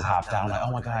 and I just hopped out. I'm like,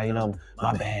 oh my God,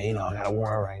 my bad, I got a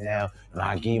warrant right now.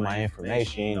 I give you my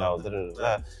information, da da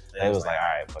da. They was like,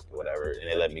 all right, fuck it, whatever. And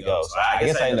they let me go. So I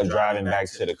guess I ended up driving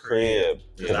back to the crib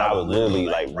because I was literally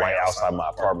like right outside my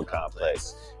apartment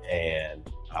complex. And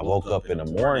I woke up in the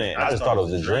morning, and I just thought it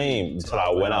was a dream until I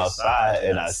went outside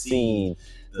and I seen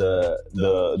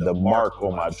the mark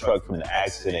on my truck from the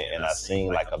accident, and I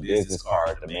seen like a business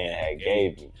card the man had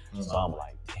gave me. So I'm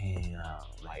like, damn.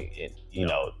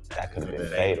 That could have been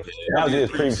fatal. I was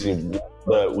just previously,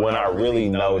 but when I really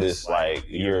noticed, like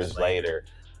years later,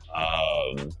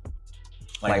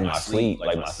 like my sleep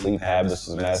habits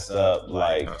was messed up.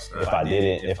 Like if I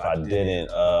didn't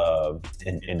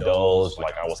indulge,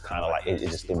 like I was kind of like it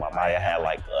just through my body. I had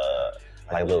like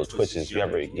little twitches. You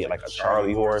ever get like a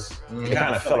Charlie horse? It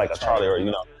kind of felt like a Charlie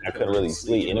horse. I couldn't really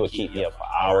sleep, and it would keep me up for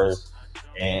hours.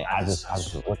 And I was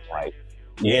just looking like.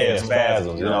 Yeah,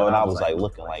 spasms, and I was like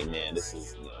looking like, man, this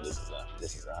is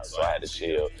so I had to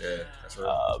chill. Yeah, that's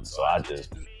right. So I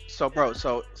just. So, bro,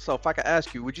 so if I could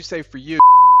ask you, would you say for you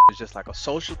it's just like a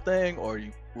social thing, or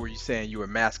were you saying you were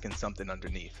masking something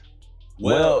underneath?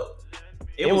 Well,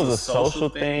 it was a social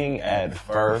thing at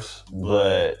first,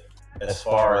 but as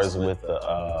far as with the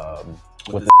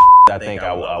I think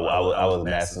I was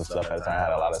masking stuff as I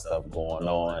had a lot of stuff going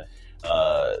on.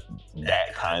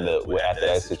 That kind of after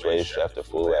that situation, after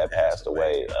Fool had passed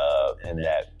away, in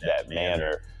that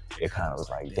manner, it kind of was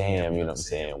like, damn, what I'm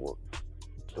saying? Well,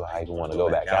 do I even want to go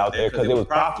back out there? Because it was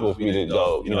profitable for me to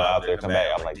go, out there, come back.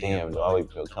 I'm like, damn, do I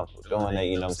even feel comfortable doing that?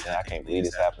 What I'm saying? I can't believe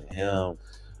this happened to him.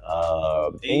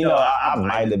 And, I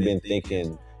might have been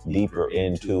thinking deeper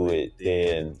into it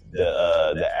than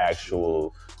the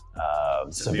actual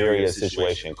severity of the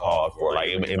situation called for. Like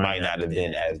it might not have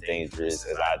been as dangerous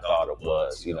as I thought it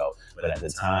was, but at the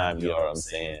time, you know what I'm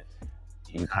saying,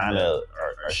 you kind of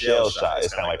are shell shocked.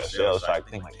 It's kind of like a shell shock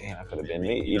thing, like, damn, that could have been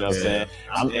me, you know what I'm saying?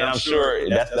 I'm sure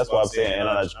that's what I'm saying, and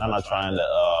I'm not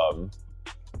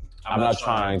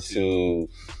trying to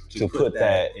put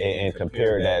that and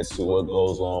compare that to what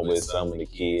goes on with some of the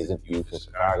kids and youth in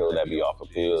Chicago that be off of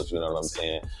pills, you know what I'm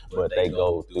saying? But they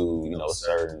go through,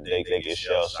 certain, they get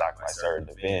shell shocked by certain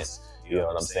events, you know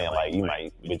what I'm saying? Like you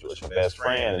might be with your best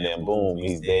friend and then boom,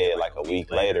 he's dead like a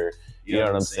week later. You know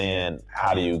what I'm saying?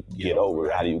 How do you get over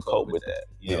it? How do you cope with that?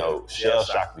 Shell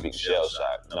shock to be shell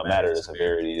shock, no matter the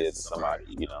severity it is to somebody,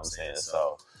 you know what I'm saying?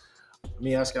 So let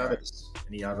me ask y'all this.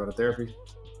 Any of y'all go to therapy?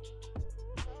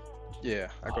 Yeah,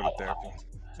 I go to therapy.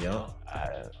 Yeah,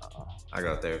 I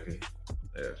go to therapy.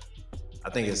 Yeah, I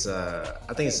think it's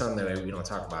something that we don't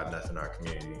talk about enough in our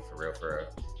community, for real.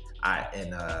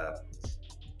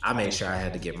 I made sure I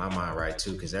had to get my mind right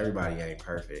too, because everybody ain't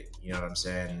perfect. You know what I'm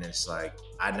saying? And it's like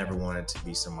I never wanted to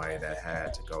be somebody that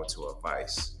had to go to a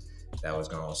vice that was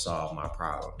gonna solve my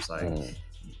problems. Like,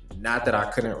 not that I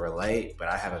couldn't relate, but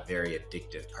I have a very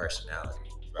addictive personality.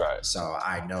 Right. So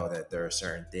I know that there are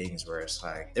certain things where it's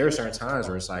like, there are certain times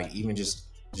where it's like, even just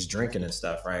drinking and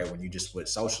stuff, right? When you just with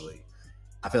socially,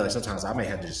 I feel like sometimes I may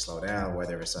have to just slow down,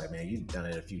 whether it's like, man, you've done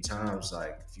it a few times,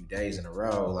 like a few days in a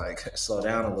row, like slow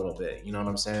down a little bit, you know what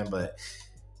I'm saying? But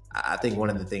I think one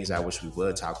of the things I wish we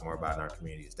would talk more about in our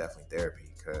community is definitely therapy,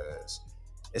 because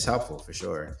it's helpful for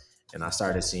sure. And I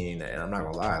started seeing that, and I'm not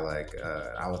gonna lie, like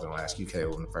I was gonna ask you,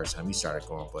 Caleb, when the first time you started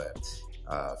going, but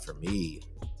for me,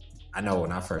 I know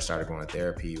when I first started going to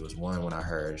therapy, it was when I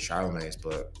heard Charlamagne's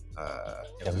book.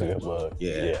 That's a good book.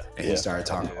 Yeah. And he started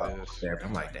talking about therapy.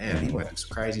 I'm like, damn, he went through some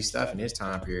crazy stuff in his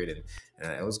time period.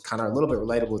 And it was kind of a little bit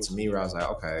relatable to me, where I was like,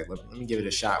 okay, let me give it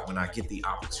a shot when I get the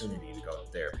opportunity to go to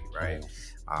therapy, right?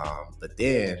 But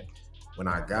then when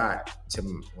I got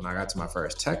to my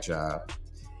first tech job,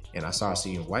 and I started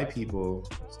seeing white people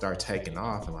start taking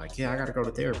off and like, yeah, I got to go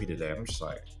to therapy today. And I'm just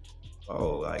like,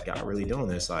 oh, like y'all really doing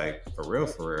this, like for real.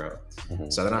 Mm-hmm.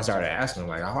 So then I started asking them,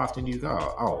 like, how often do you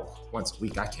go? Oh, once a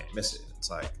week, I can't miss it. It's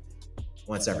like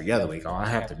once every other week, oh, I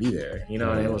have to be there, you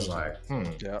know? And it was like,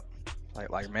 Yep.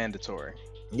 Like mandatory.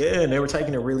 Yeah, and they were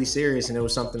taking it really serious, and it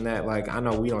was something that, like, I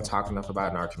know we don't talk enough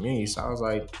about in our community. So I was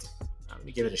like, let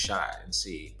me give it a shot and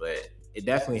see. But it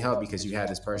definitely helped because you had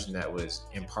this person that was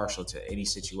impartial to any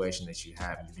situation that you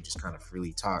have, and you can just kind of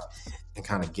freely talk and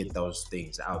kind of get those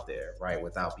things out there, right,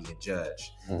 without being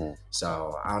judged.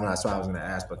 So I don't know. That's why I was going to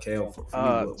ask. But Kale, for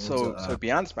me, so to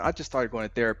be honest, man, I just started going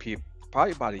to therapy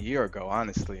probably about a year ago,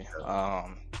 honestly.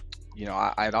 You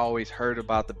know, I'd always heard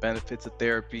about the benefits of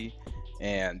therapy,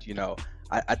 and you know,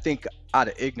 I think out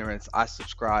of ignorance, I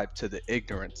subscribe to the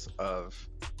ignorance of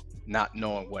not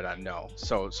knowing what I know.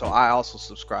 So I also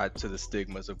subscribe to the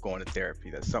stigmas of going to therapy,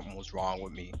 that something was wrong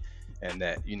with me, and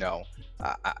that, you know,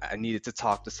 I needed to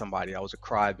talk to somebody. I was a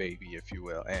crybaby, if you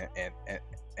will,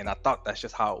 and I thought that's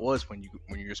just how it was when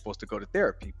you're supposed to go to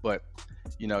therapy. But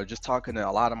you know, just talking to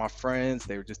a lot of my friends,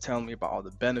 they were just telling me about all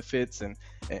the benefits, and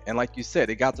like you said,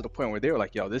 it got to the point where they were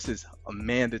like, yo, this is a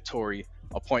mandatory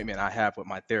appointment I have with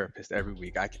my therapist every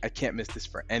week. I can't miss this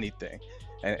for anything.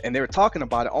 And they were talking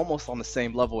about it almost on the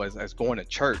same level as going to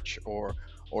church or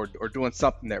doing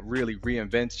something that really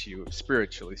reinvents you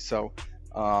spiritually. So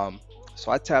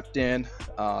I tapped in.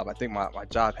 I think my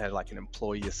job had like an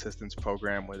employee assistance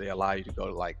program where they allow you to go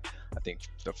to, like, I think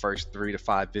the first 3 to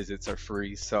 5 visits are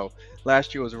free. So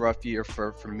last year was a rough year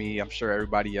for me. I'm sure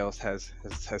everybody else has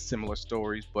similar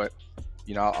stories, but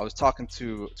you know, I was talking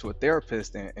to a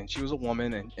therapist, and she was a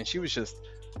woman, and she was just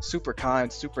super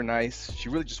kind, super nice. She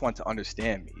really just wanted to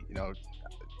understand me, you know,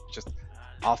 just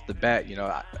off the bat. You know,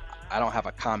 I don't have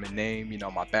a common name, you know,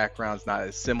 my background's not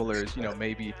as similar as, you know,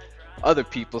 maybe other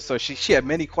people. So she had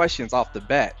many questions off the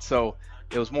bat. So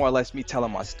it was more or less me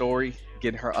telling my story,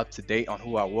 getting her up to date on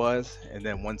who I was. And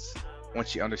then once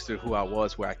she understood who I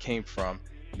was, where I came from,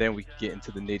 then we could get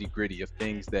into the nitty gritty of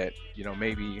things that, you know,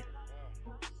 maybe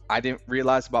I didn't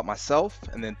realize about myself,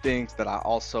 and then things that I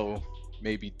also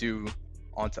maybe do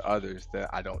onto others that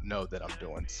I don't know that I'm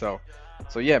doing. So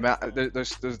yeah, man,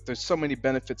 there's so many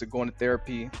benefits of going to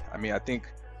therapy. I mean, I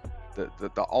think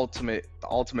the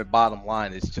ultimate bottom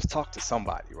line is just talk to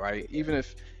somebody, right? Even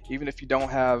if you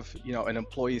don't have, you know, an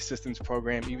employee assistance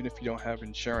program, even if you don't have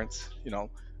insurance, you know,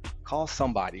 call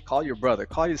somebody, call your brother,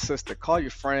 call your sister, call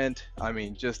your friend. I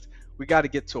mean, we got to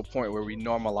get to a point where we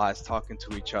normalize talking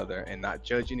to each other and not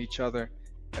judging each other,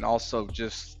 and also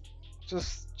just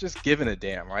giving a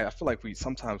damn, right? I feel like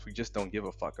sometimes we just don't give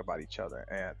a fuck about each other,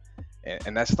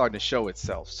 and that's starting to show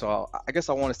itself. So I guess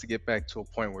I want us to get back to a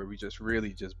point where we just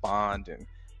really just bond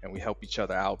and we help each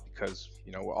other out, because,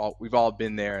 you know, we've all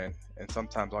been there, and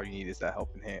sometimes all you need is that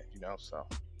helping hand, you know. So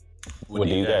what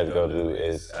do you guys go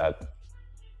to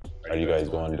are you guys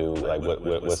going to do, like,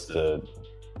 what's the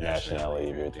nationality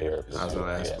of your therapist? I was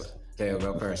going to ask. Okay,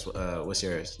 go first. What's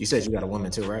yours? You said you got a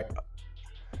woman too, right?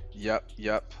 Yep.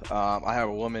 I have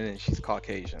a woman, and she's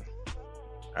Caucasian.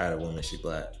 I had a woman, she's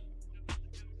black.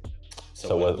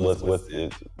 So what's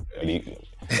it?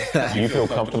 Do you feel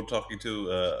comfortable talking to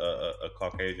a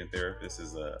Caucasian therapist?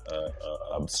 Is a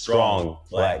strong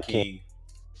black king?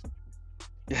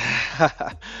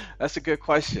 Yeah, that's a good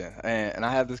question, and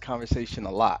I have this conversation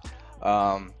a lot.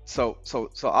 So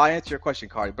I'll answer your question,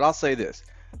 Cardi, but I'll say this.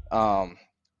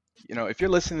 You know, if you're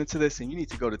listening to this and you need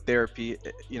to go to therapy,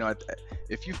 you know,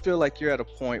 if you feel like you're at a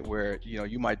point where, you know,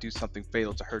 you might do something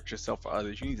fatal to hurt yourself or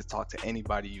others, you need to talk to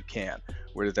anybody you can,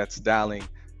 whether that's dialing,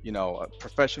 you know, a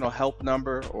professional help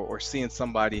number or seeing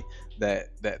somebody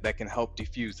that can help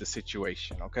defuse the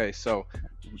situation. Okay, so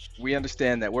we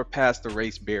understand that we're past the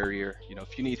race barrier. You know,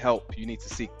 if you need help, you need to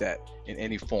seek that in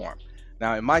any form.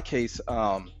 Now, in my case,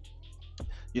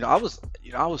 you know, I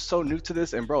was so new to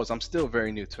this, and bros, I'm still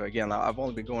very new to it. Again, I've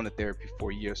only been going to therapy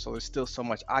for a year, so there's still so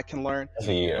much I can learn. That's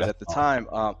a year. But at the time,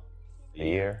 a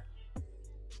year.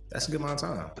 That's a good amount of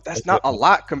time. But that's not a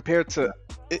lot compared to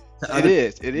it.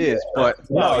 It is. But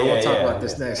we'll talk about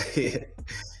this next.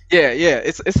 Yeah,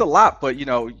 it's a lot, but you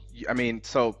know, I mean,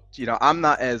 so you know, I'm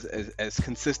not as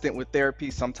consistent with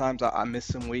therapy. Sometimes I miss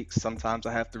some weeks. Sometimes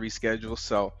I have to reschedule.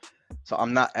 So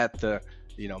I'm not at the,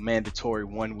 you know, mandatory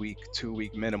 1 week, 2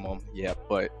 week minimum yet.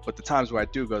 But the times where I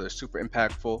do go, they're super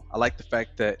impactful. I like the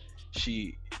fact that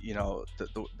she, you know,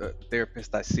 the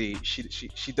therapist I see,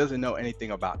 she doesn't know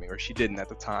anything about me, or she didn't at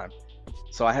the time.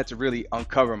 So I had to really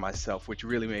uncover myself, which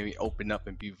really made me open up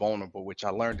and be vulnerable, which I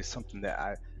learned is something that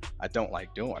I don't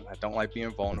like doing. I don't like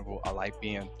being vulnerable. I like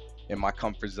being in my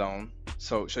comfort zone.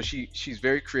 So she's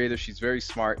very creative. She's very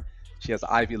smart. She has an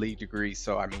Ivy League degree.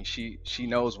 So, I mean, she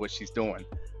knows what she's doing.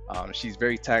 She's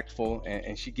very tactful,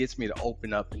 and she gets me to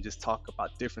open up and just talk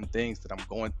about different things that I'm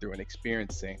going through and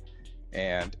experiencing,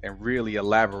 and really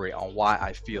elaborate on why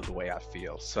I feel the way I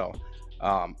feel. So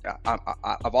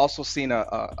I've also seen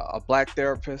a black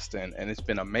therapist, and it's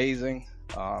been amazing.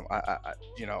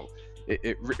 You know,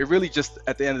 it really just,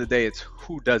 at the end of the day, it's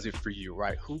who does it for you,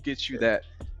 right? Who gets you that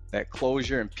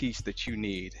closure and peace that you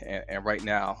need. And right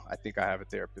now, I think I have a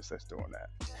therapist that's doing that.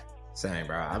 Same,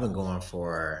 bro. I've been going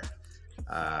for,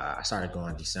 I started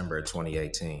going December of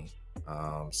 2018.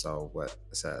 So what,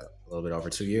 it's a little bit over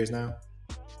 2 years now?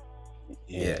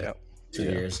 Yeah. Yep. 2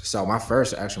 years. So my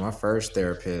first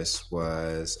therapist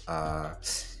was,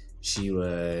 she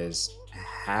was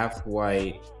half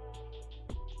white.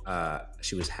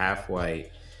 She was half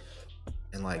white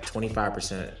and like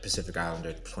 25% Pacific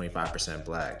Islander, 25%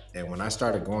 black. And when I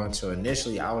started going to,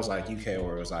 initially, I was like UK,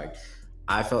 where it was like,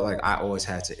 I felt like I always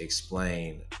had to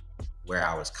explain where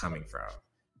I was coming from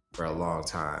for a long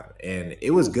time. And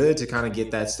it was good to kind of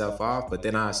get that stuff off. But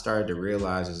then I started to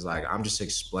realize it's like, I'm just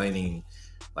explaining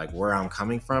like where I'm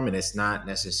coming from. And it's not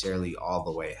necessarily all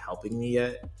the way helping me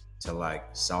yet to like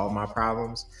solve my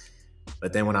problems.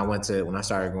 But then when I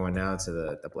started going down to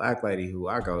the black lady who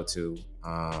I go to,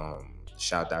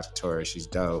 shout out Dr. Torres, she's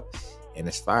dope. And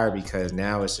it's fire because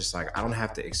now it's just like, I don't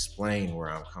have to explain where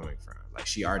I'm coming from. Like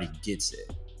she already gets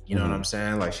it. You know what I'm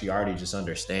saying? Like she already just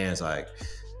understands like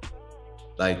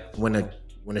when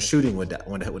a shooting would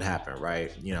happen,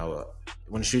 right? You know,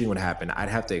 when a shooting would happen, I'd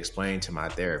have to explain to my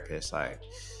therapist, like,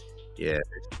 yeah.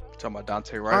 Talking about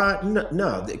Dante, right?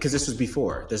 No, because this was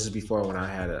before. This is before when I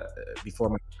had before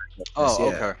my.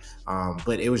 Okay.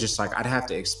 But it was just like I'd have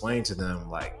to explain to them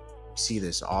like, see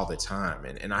this all the time,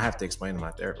 and I have to explain to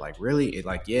my therapist like, really,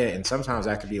 and sometimes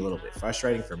that could be a little bit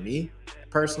frustrating for me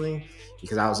personally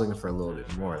because I was looking for a little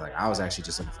bit more. Like I was actually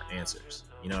just looking for answers.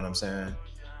 You know what I'm saying?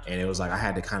 And it was like I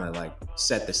had to kind of like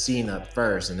set the scene up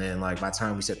first, and then like by the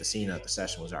time we set the scene up, the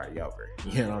session was already over.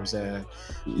 You know what I'm saying?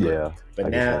 Yeah. But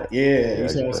now, you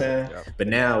see what I'm saying? Yeah. But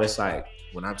now it's like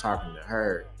when I'm talking to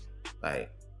her,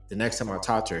 like the next time I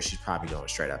talk to her, she's probably going to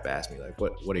straight up ask me like,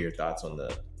 "What are your thoughts on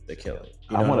the killing?"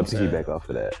 You know I want to piggyback off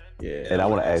of that. Yeah. And I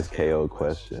want to ask KO a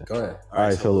question. Go ahead. All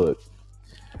right. So look,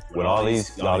 with all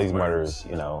these murders,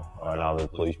 you know, and all the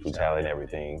police brutality and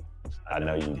everything, I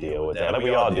know you deal with that. Like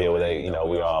we all deal with it. You know,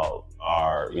 we all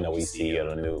are. You know, we see it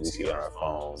on the news, we see it on our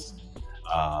phones.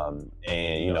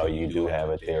 And you know, you do have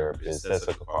a therapist. That's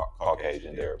a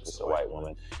Caucasian therapist, a white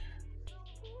woman.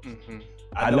 Mm-hmm.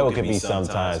 I know it can be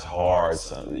sometimes hard.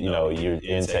 You know, you're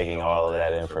intaking all of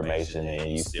that information, and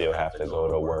you still have to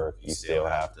go to work. You still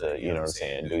have to, you know what I'm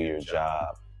saying, do your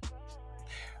job.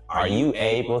 Are you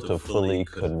able to fully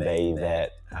convey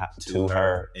that to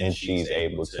her, and she's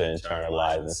able to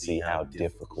internalize and see how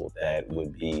difficult that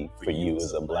would be for you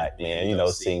as a black man, you know,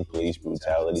 seeing police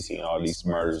brutality, seeing all these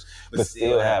murders, but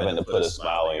still having to put a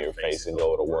smile on your face and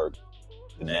go to work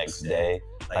the next day?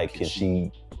 Like, can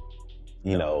she,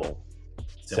 you know,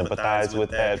 sympathize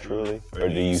with that truly? Or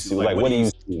do you see, like, what do you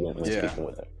see when speaking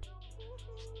with her?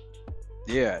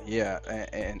 Yeah,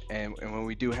 and when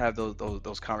we do have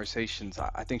those conversations,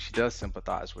 I think she does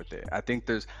sympathize with it. I think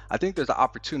there's an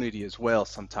opportunity as well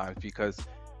sometimes because,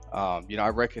 you know, I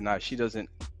recognize she doesn't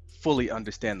fully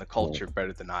understand the culture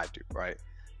better than I do, right?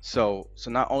 So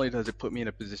not only does it put me in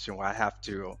a position where I have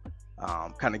to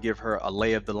kind of give her a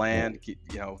lay of the land, you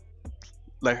know,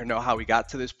 let her know how we got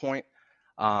to this point.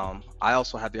 I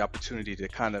also have the opportunity to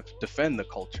kind of defend the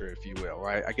culture, if you will,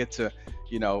 right? I get to,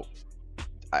 you know,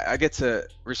 I get to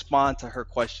respond to her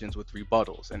questions with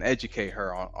rebuttals and educate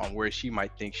her on where she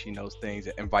might think she knows things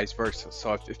and vice versa.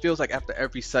 So if it feels like after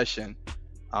every session,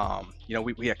 you know,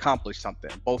 we accomplished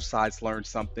something, both sides learned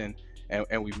something,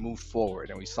 and we moved forward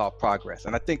and we saw progress.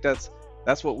 And I think that's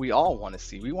what we all want to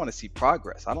see. We want to see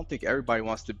progress. I don't think everybody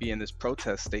wants to be in this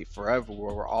protest state forever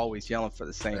where we're always yelling for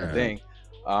the same thing.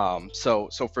 So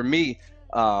for me,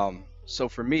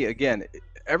 again,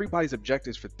 everybody's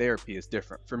objectives for therapy is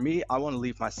different. For me, I want to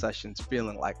leave my sessions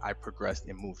feeling like I progressed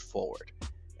and moved forward.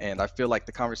 And I feel like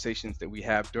the conversations that we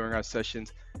have during our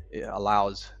sessions, it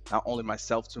allows not only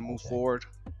myself to move forward,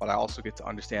 but I also get to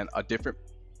understand a different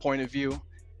point of view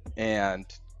and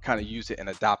kind of use it and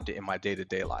adopt it in my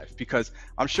day-to-day life. Because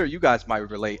I'm sure you guys might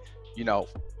relate, you know,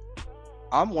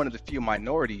 I'm one of the few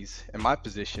minorities in my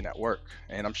position at work,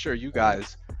 and I'm sure you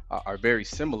guys are very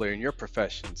similar in your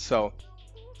profession. So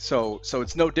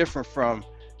it's no different from,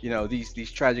 you know,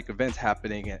 these tragic events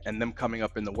happening and them coming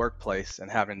up in the workplace and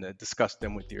having to discuss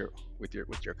them with your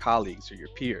colleagues or your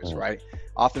peers, right?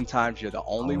 Oftentimes you're the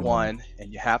only one,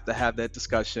 and you have to have that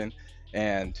discussion,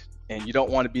 and you don't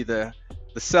want to be the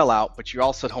sellout, but you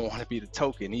also don't want to be the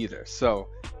token either. So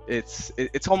it's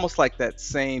almost like that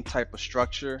same type of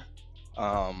structure,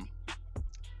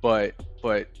 but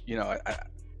you know,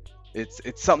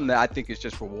 it's something that I think is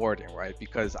just rewarding, right?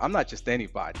 Because I'm not just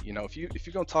anybody. You know, if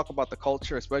you're gonna talk about the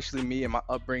culture, especially me and my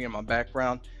upbringing, my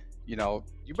background, you know,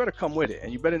 you better come with it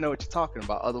and you better know what you're talking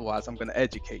about. Otherwise, I'm going to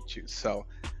educate you. So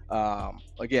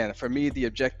again, for me, the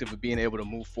objective of being able to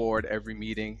move forward every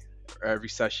meeting, or every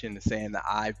session, and saying that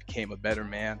I became a better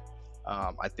man,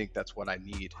 I think that's what I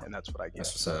need, and that's what I get.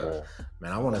 That's what's up,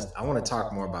 man. I want to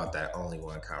talk more about that only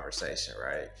one conversation,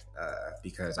 right?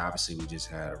 Because obviously we just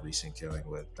had a recent killing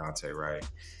with Daunte Wright,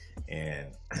 and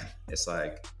it's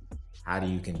like, how do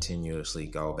you continuously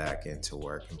go back into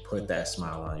work and put that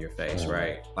smile on your face,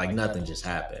 right? Like nothing just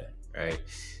happened, right?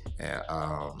 And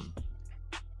I'm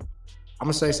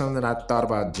gonna say something that I thought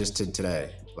about just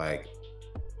today, like,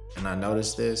 and I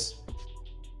noticed this.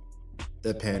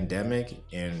 The pandemic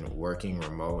and working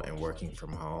remote and working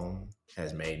from home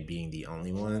has made being the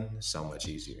only one so much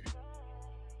easier.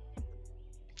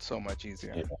 So much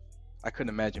easier. Yeah. I couldn't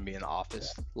imagine being in the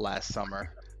office last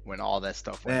summer when all that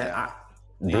stuff went down.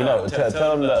 Dino,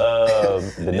 tell them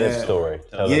the Nip story.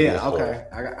 Okay.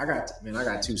 I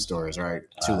got two stories, right?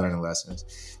 Two learning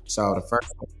lessons. So the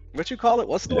first one, what you call it?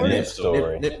 What story? The Nip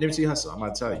story. Nipsey Hussle. I'm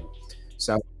gonna tell you.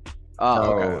 So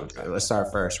okay. Let's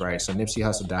start first, right? So Nipsey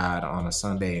Hussle died on a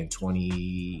Sunday in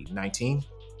 2019.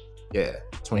 Yeah,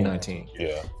 2019. Yeah.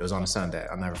 It was on a Sunday.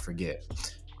 I'll never forget.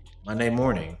 Monday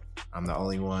morning, I'm the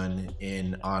only one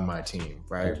on my team,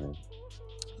 right?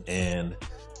 And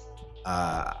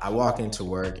I walk into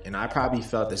work, and I probably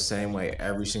felt the same way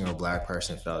every single Black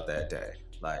person felt that day.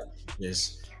 Like,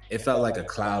 it felt like a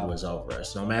cloud was over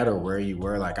us. No matter where you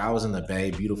were, like I was in the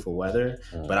Bay, beautiful weather,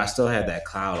 but I still had that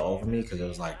cloud over me because it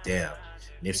was like, damn,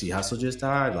 Nipsey Hussle just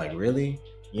died? Like, really?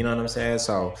 You know what I'm saying?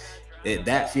 So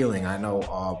that feeling, I know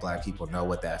all Black people know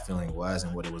what that feeling was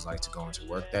and what it was like to go into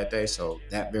work that day. So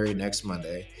that very next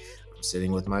Monday, I'm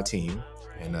sitting with my team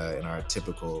in our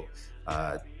typical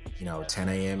 10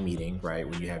 a.m. meeting, right,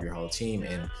 when you have your whole team.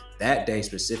 And that day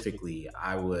specifically,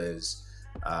 I was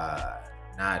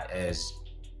not as,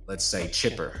 let's say,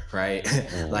 chipper, right?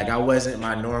 Like I wasn't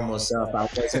my normal self. I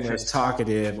wasn't as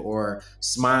talkative or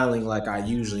smiling like I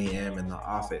usually am in the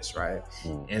office, right?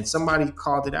 And somebody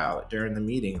called it out during the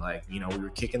meeting. Like, we were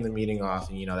kicking the meeting off,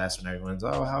 and, that's when everyone's,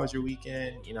 oh, how was your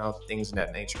weekend? Things of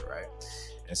that nature, right?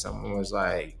 And someone was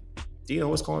like, Dino,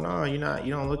 what's going on? You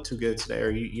don't look too good today,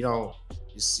 or you don't,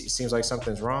 it seems like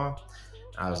something's wrong.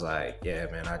 I was like, yeah,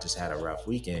 man, I just had a rough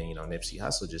weekend. Nipsey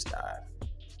Hussle just died.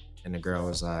 And the girl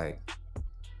was like,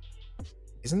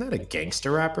 isn't that a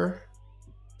gangster rapper?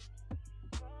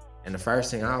 And the first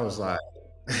thing I was like,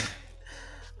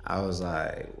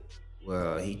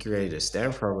 well, he created a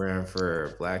STEM program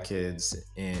for Black kids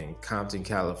in Compton,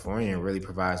 California, and really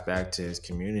provides back to his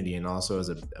community, and also as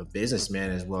a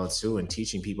businessman as well too, and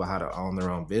teaching people how to own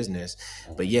their own business.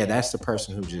 But yeah, that's the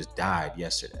person who just died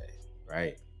yesterday,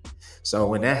 right? So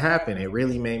when that happened, it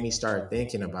really made me start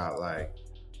thinking about, like,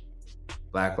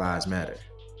 Black Lives Matter.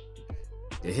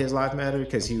 Did his life matter?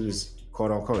 Because he was,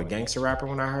 quote unquote, a gangster rapper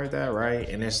when I heard that, right?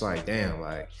 And it's like, damn,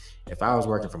 like, if I was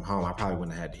working from home, I probably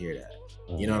wouldn't have had to hear that.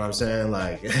 You know what I'm saying?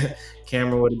 Like,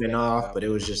 camera would have been off, but it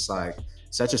was just like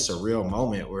such a surreal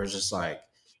moment where it's just like,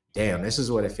 damn, this is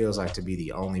what it feels like to be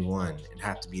the only one, and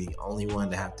have to be the only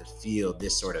one to have to feel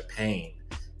this sort of pain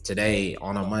today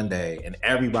on a Monday, and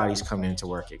everybody's coming into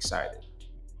work excited.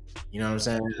 You know what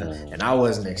I'm saying? And I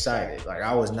wasn't excited. Like,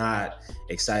 I was not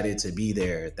excited to be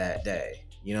there that day.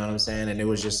 You know what I'm saying? And it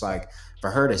was just like,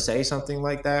 for her to say something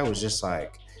like that was just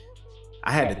like,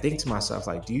 I had to think to myself,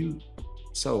 like,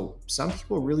 so some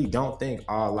people really don't think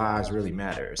all lives really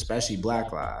matter, especially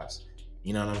Black lives.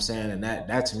 You know what I'm saying? And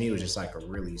that to me was just like a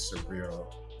really surreal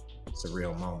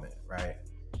moment, right?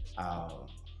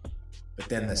 But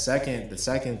then the second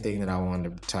thing that I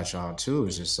wanted to touch on too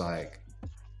is just like,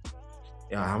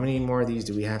 how many more of these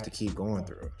do we have to keep going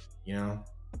through?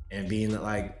 And being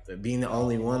the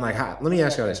only one. Like, let me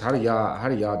ask y'all this: how do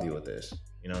y'all deal with this?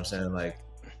 You know what I'm saying? Like,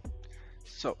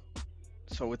 so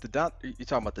with you're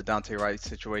talking about the Daunte Wright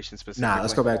situation specifically? Nah,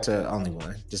 let's go back to only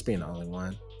one. Just being the only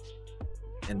one.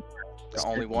 And the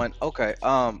only one. Okay.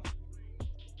 Man,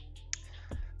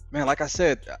 like I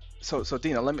said, so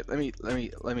Dino, let me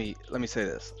say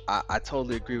this. I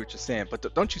totally agree with what you're saying,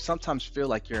 but don't you sometimes feel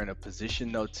like you're in a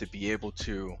position though to be able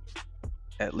to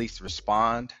at least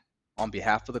respond on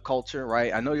behalf of the culture,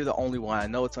 right? I know you're the only one. I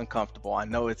know it's uncomfortable. I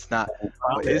know it's not.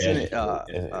 But isn't it? I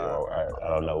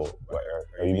don't know.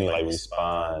 Or you mean like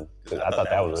respond? Because I thought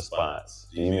that was response.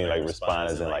 Do you mean like respond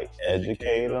as in like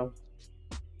educate them?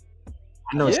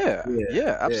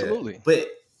 Yeah, absolutely. But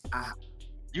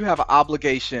you have an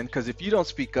obligation, because if you don't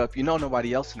speak up,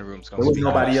 nobody else in the room is going to speak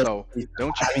up. So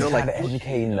don't you feel like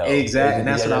educating them? Exactly, and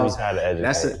that's what I was.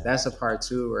 That's a part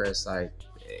too where it's like,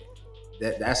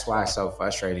 that's why it's so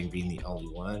frustrating being the only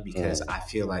one, because I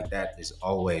feel like that is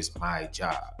always my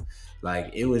job. Like,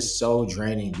 it was so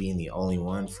draining being the only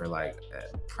one for like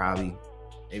probably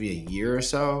maybe a year or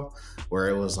so, where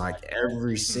it was like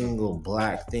every single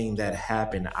black thing that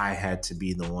happened, I had to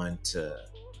be the one to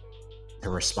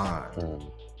respond.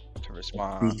 To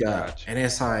respond. Speak up. And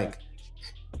it's like,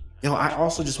 I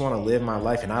also just want to live my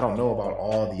life, and I don't know about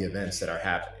all the events that are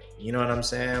happening. You know what I'm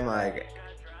saying? Like,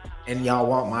 and y'all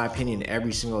want my opinion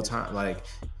every single time. Like,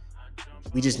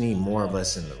 we just need more of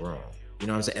us in the room. You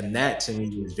know what I'm saying? And that to me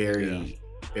is very,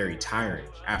 very tiring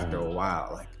after a while.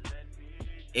 Like,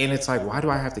 and it's like, why do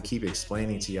I have to keep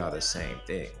explaining to y'all the same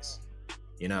things?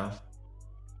 You know?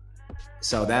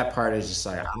 So that part is just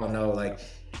like, I don't know, like,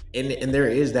 and there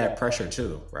is that pressure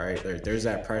too, right? There's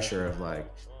that pressure of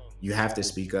like, you have to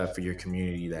speak up for your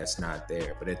community that's not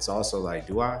there. But it's also like,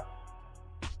 do I?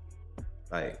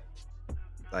 Like,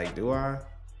 do I?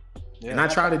 Yeah. And I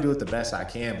try to do it the best I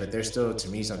can, but there's still, to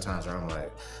me, sometimes where I'm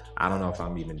like, I don't know if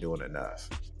I'm even doing enough.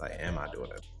 Like, am I doing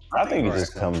it? I think it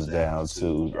just comes down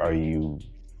to, are you,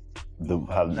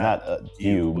 not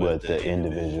you, but the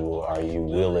individual, are you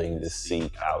willing to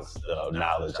seek out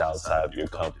knowledge outside of your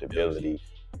comfortability?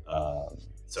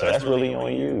 So that's really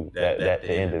on you, that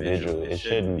the individual. It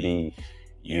shouldn't be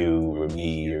you or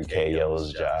me or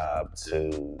KO's job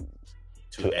to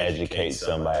educate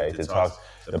somebody, to talk.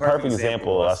 The perfect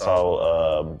example I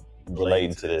saw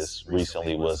relating to this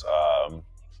recently was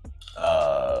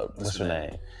what's her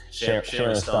name?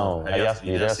 Sharon Stone. Did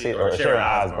y'all see it? Or Sharon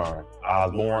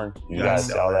Osbourne. You guys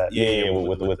saw that? Yeah.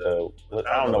 With the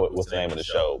I don't know what's the name of the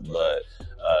show, but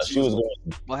she was going.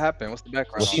 What happened? What's the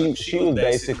background? She was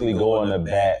basically going to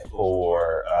bat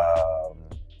for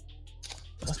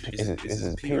is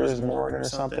it Piers Morgan or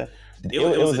something?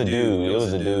 It was a dude. It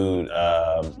was a dude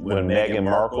when Meghan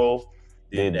Markle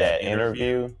did that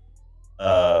interview,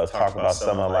 talk about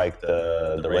some of like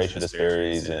the racial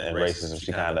disparities and racism.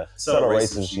 She kind of subtle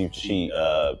racism. She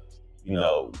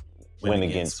went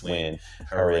against when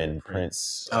her and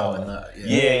Prince.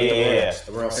 Yeah.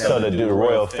 So the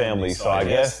royal family. So I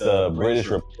guess the British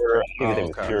reporter, I think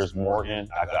it was Piers Morgan.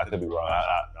 I could be wrong.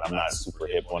 I'm not super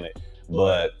hip on it,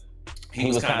 but he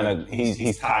was kind of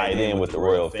he's tied in with the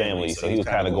royal family, so he was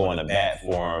kind of going to bat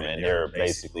for him, and they're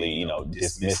basically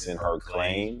dismissing her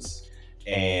claims,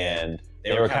 and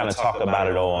they were kind of talking about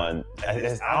it on, I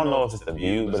don't know if it's The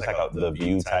View, but it's like the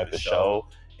View type of show.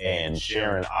 And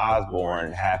Sharon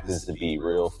Osbourne happens to be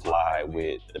real fly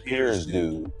with the Piers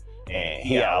dude, and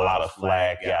he got a lot of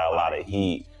flack, got a lot of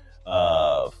heat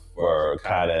for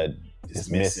kind of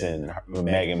dismissing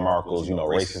Meghan Markle's,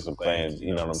 racism claims.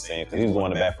 You know what I'm saying? Because he was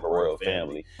going to bat for the royal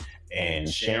family, and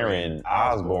Sharon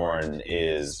Osbourne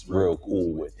is real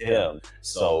cool with him.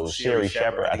 So Sherry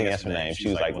Shepherd, I think that's her name. She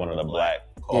was like one of the black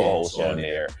co-hosts on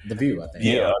there. The View, I think.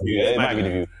 Yeah, it might be The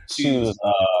View. She was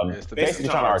basically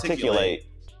trying to articulate,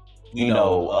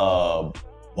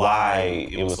 why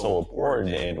it was so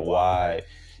important and why,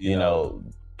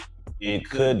 it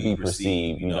could be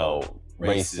perceived,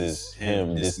 racist,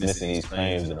 him dismissing these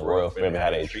claims in the royal family,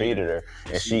 how they treated her.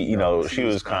 And she, she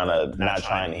was kind of not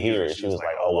trying to hear it. She was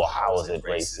like, oh, well, how is it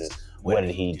racist? What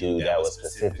did he do that was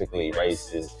specifically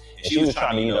racist? And she was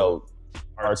trying to,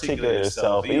 articulate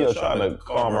herself, trying to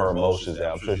calm her emotions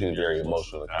down. I'm sure she was very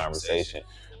emotional in the conversation.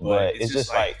 But it's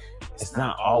just like, it's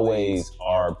not always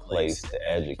our place to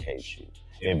educate you.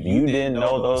 If you didn't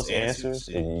know those answers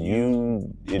and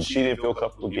she didn't feel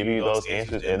comfortable giving you those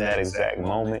answers in that exact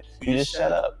moment, you just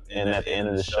shut up. And at the end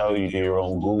of the show, you do your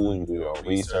own Google, you do your own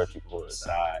research, you pull it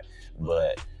aside.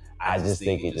 But I just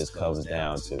think it just comes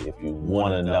down to, if you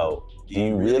want to know, do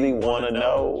you really want to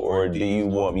know, or do you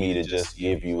want me to just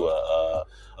give you a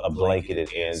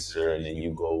blanketed answer and then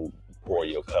you go pour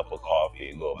your cup of coffee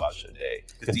and go about your day?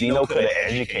 Because Dino could have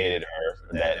educated her,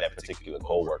 that particular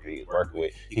co-worker he was working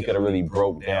with. He could have really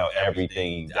broke down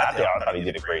everything. I thought he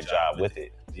did a great job with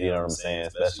it. You know what I'm saying?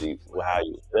 Especially with how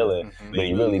you were feeling. But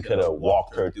he really could have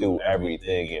walked her through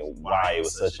everything and why it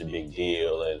was such a big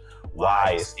deal and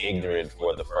why it's ignorant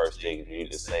for the first thing for you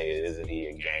to say, isn't he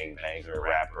a gangbanger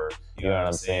rapper? You know what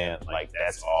I'm saying? Like,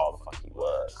 that's all the fuck he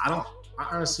was. I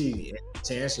honestly,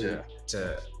 to answer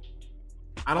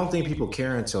I don't think people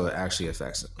care until it actually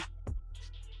affects them.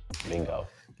 Bingo.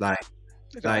 Like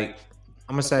I'm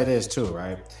gonna say this too,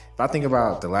 right? If I think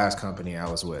about the last company I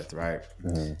was with, right?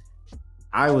 Mm-hmm.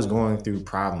 I was going through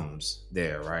problems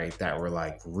there, right? That were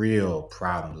like real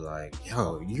problems, like,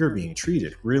 yo, you're being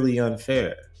treated really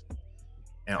unfair.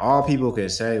 And all people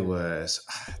could say was,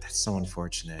 that's so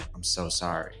unfortunate. I'm so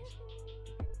sorry.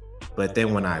 But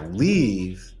then when I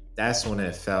leave, that's when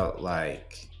it felt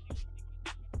like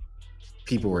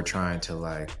people were trying to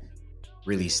like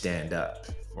really stand up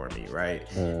for me, right?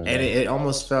 And it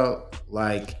almost felt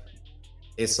like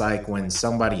it's like when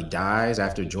somebody dies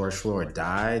after George Floyd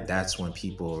died, that's when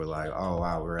people were like, oh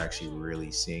wow, we're actually really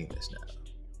seeing this now.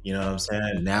 You know what I'm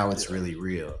saying? Now it's really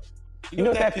real. You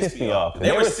know, that pissed me off.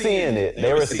 They were seeing it.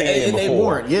 They were seeing it before. They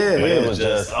weren't, yeah. But it was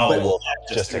just, well,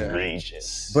 that's just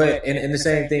egregious. But and the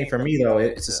same thing for me though,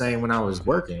 it's the same when I was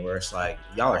working, where it's like,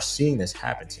 y'all are seeing this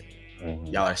happen to me.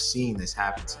 Y'all are seeing this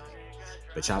happen to me.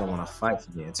 But y'all don't want to fight for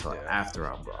me until after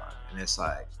I'm gone. And it's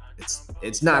like,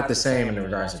 it's not the same in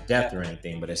regards to death or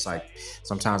anything, but it's like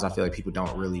sometimes I feel like people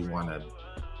don't really want to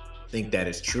think that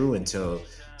it's true until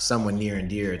someone near and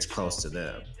dear it's close to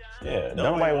them. Yeah,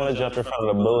 nobody want to jump in front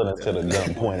of the bullet until the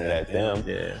gun pointed at them.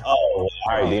 Yeah. Oh, all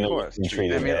right, Dino's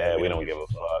treated bad. We don't give a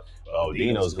fuck. Oh,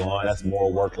 Dino's going. That's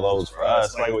more workloads for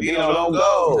us. Like, well, Dino, don't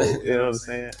go. You know what I'm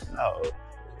saying? No.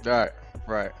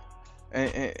 Right.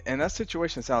 And that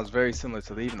situation sounds very similar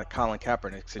to even the Colin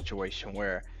Kaepernick situation,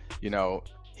 where, you know,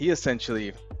 he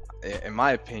essentially, in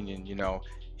my opinion, you know,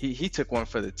 he took one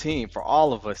for the team, for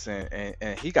all of us,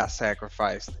 and he got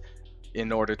sacrificed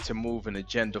in order to move an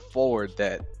agenda forward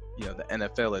that, you know, the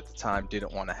NFL at the time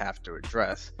didn't want to have to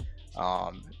address.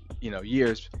 You know,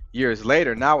 years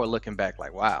later, now we're looking back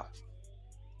like, wow,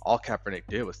 all Kaepernick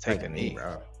did was take a knee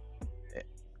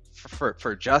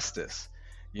for justice.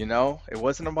 You know, it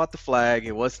wasn't about the flag,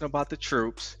 it wasn't about the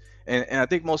troops. And I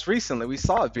think most recently we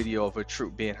saw a video of a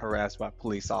troop being harassed by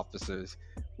police officers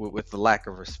with the lack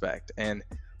of respect. And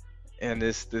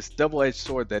this double-edged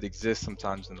sword that exists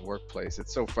sometimes in the workplace,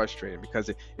 it's so frustrating because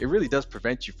it really does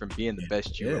prevent you from being the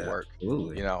best you at work.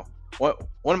 Absolutely. You know, one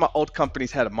of my old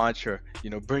companies had a mantra, you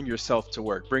know, bring yourself to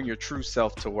work, bring your true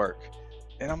self to work.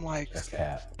 And I'm like, that's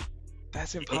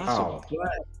impossible. Oh,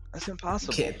 that's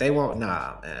impossible. They won't.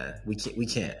 Nah, man. We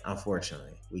can't.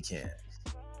 Unfortunately, we can't.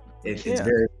 We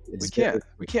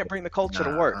can't bring the culture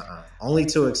to work. Only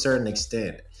to a certain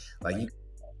extent. Like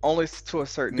only to a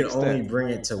certain you can extent. only bring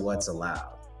it to what's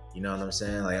allowed. You know what I'm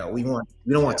saying? Like we don't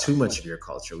want too much of your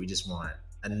culture. We just want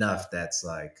enough that's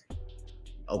like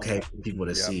okay for people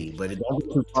to see. But it don't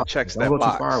go too far. Don't go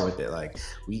too far with it. Like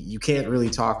you can't really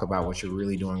talk about what you're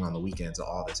really doing on the weekends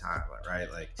all the time,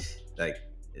 right? Like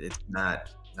it's not.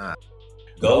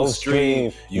 Go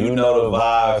stream, you know the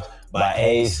vibes, by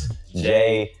Ace,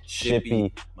 Jay,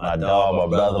 Shippy, my dog, my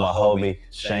brother, my homie,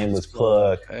 shameless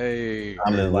plug. Hey,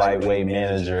 I'm his lightweight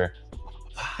manager.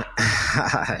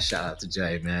 Shout out to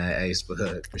Jay, man. Ace for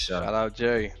sure. Shout out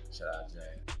Jay.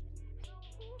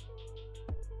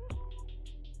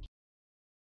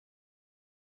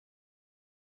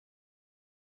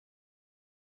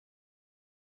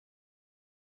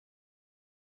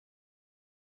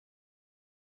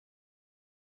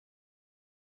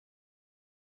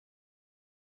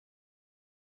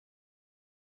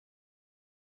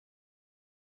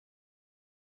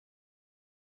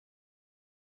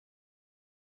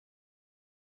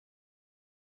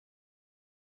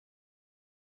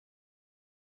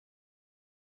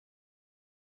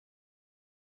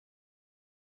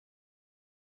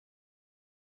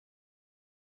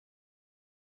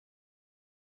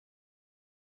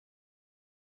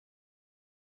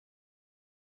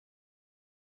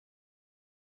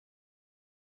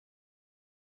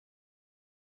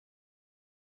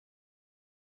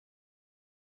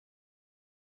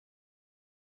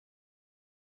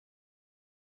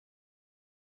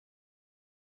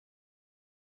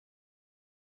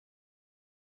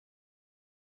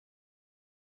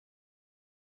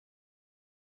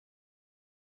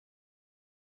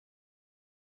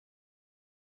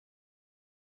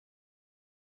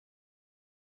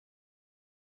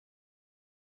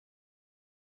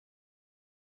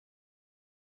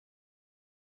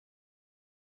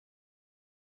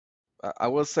 I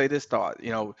will say this thought,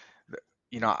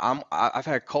 I've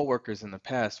had coworkers in the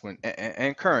past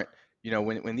and current,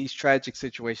 when these tragic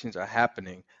situations are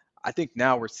happening, I think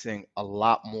now we're seeing a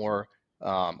lot more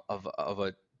of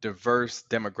a diverse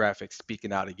demographic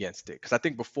speaking out against it. Because I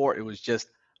think before it was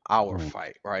just our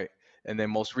fight, right? And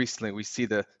then most recently we see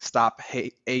the Stop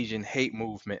Asian Hate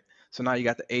movement. So now you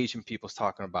got the Asian people's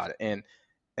talking about it,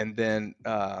 and then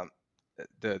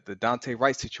the Dante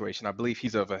Wright situation. I believe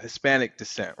he's of a Hispanic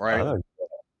descent, right?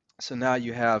 So now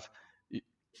you have.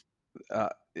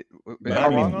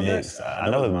 Mixed. I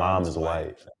know his mom is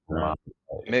white.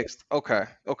 Mixed. Okay.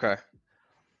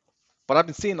 But I've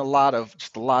been seeing a lot of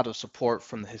support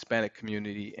from the Hispanic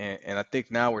community, and I think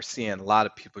now we're seeing a lot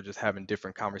of people just having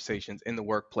different conversations in the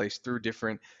workplace through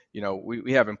different.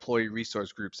 We have employee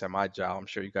resource groups at my job. I'm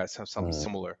sure you guys have something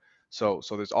similar. So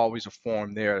there's always a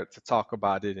forum there to talk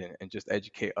about it and just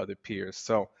educate other peers.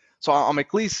 So I'm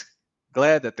at least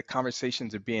glad that the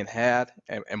conversations are being had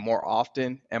and more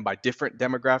often and by different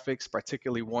demographics,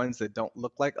 particularly ones that don't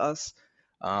look like us,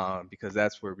 because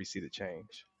that's where we see the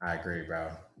change. I agree, bro.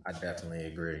 I definitely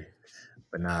agree.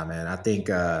 But nah, man, I think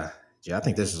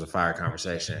this was a fire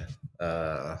conversation.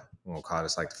 We're gonna call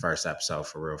this like the first episode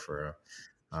for real, for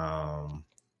real.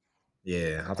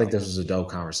 Yeah, I think this was a dope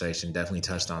conversation. Definitely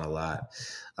touched on a lot.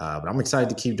 But I'm excited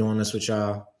to keep doing this with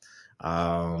y'all.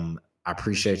 I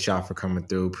appreciate y'all for coming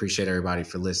through. Appreciate everybody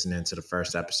for listening to the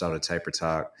first episode of Taper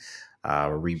Talk.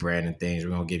 We're rebranding things.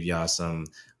 We're gonna give y'all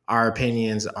our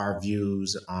opinions, our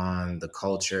views on the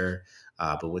culture,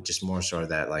 but with just more sort of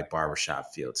that like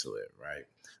barbershop feel to it, right?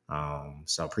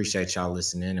 So appreciate y'all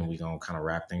listening, and we're gonna kind of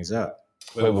wrap things up.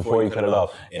 Wait, before you cut it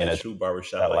off, in a true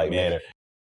barbershop like manner,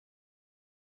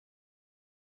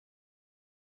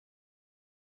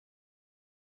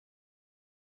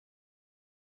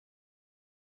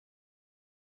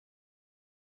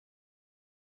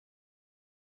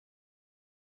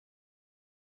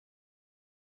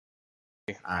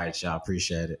 All right, y'all.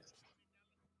 Appreciate it.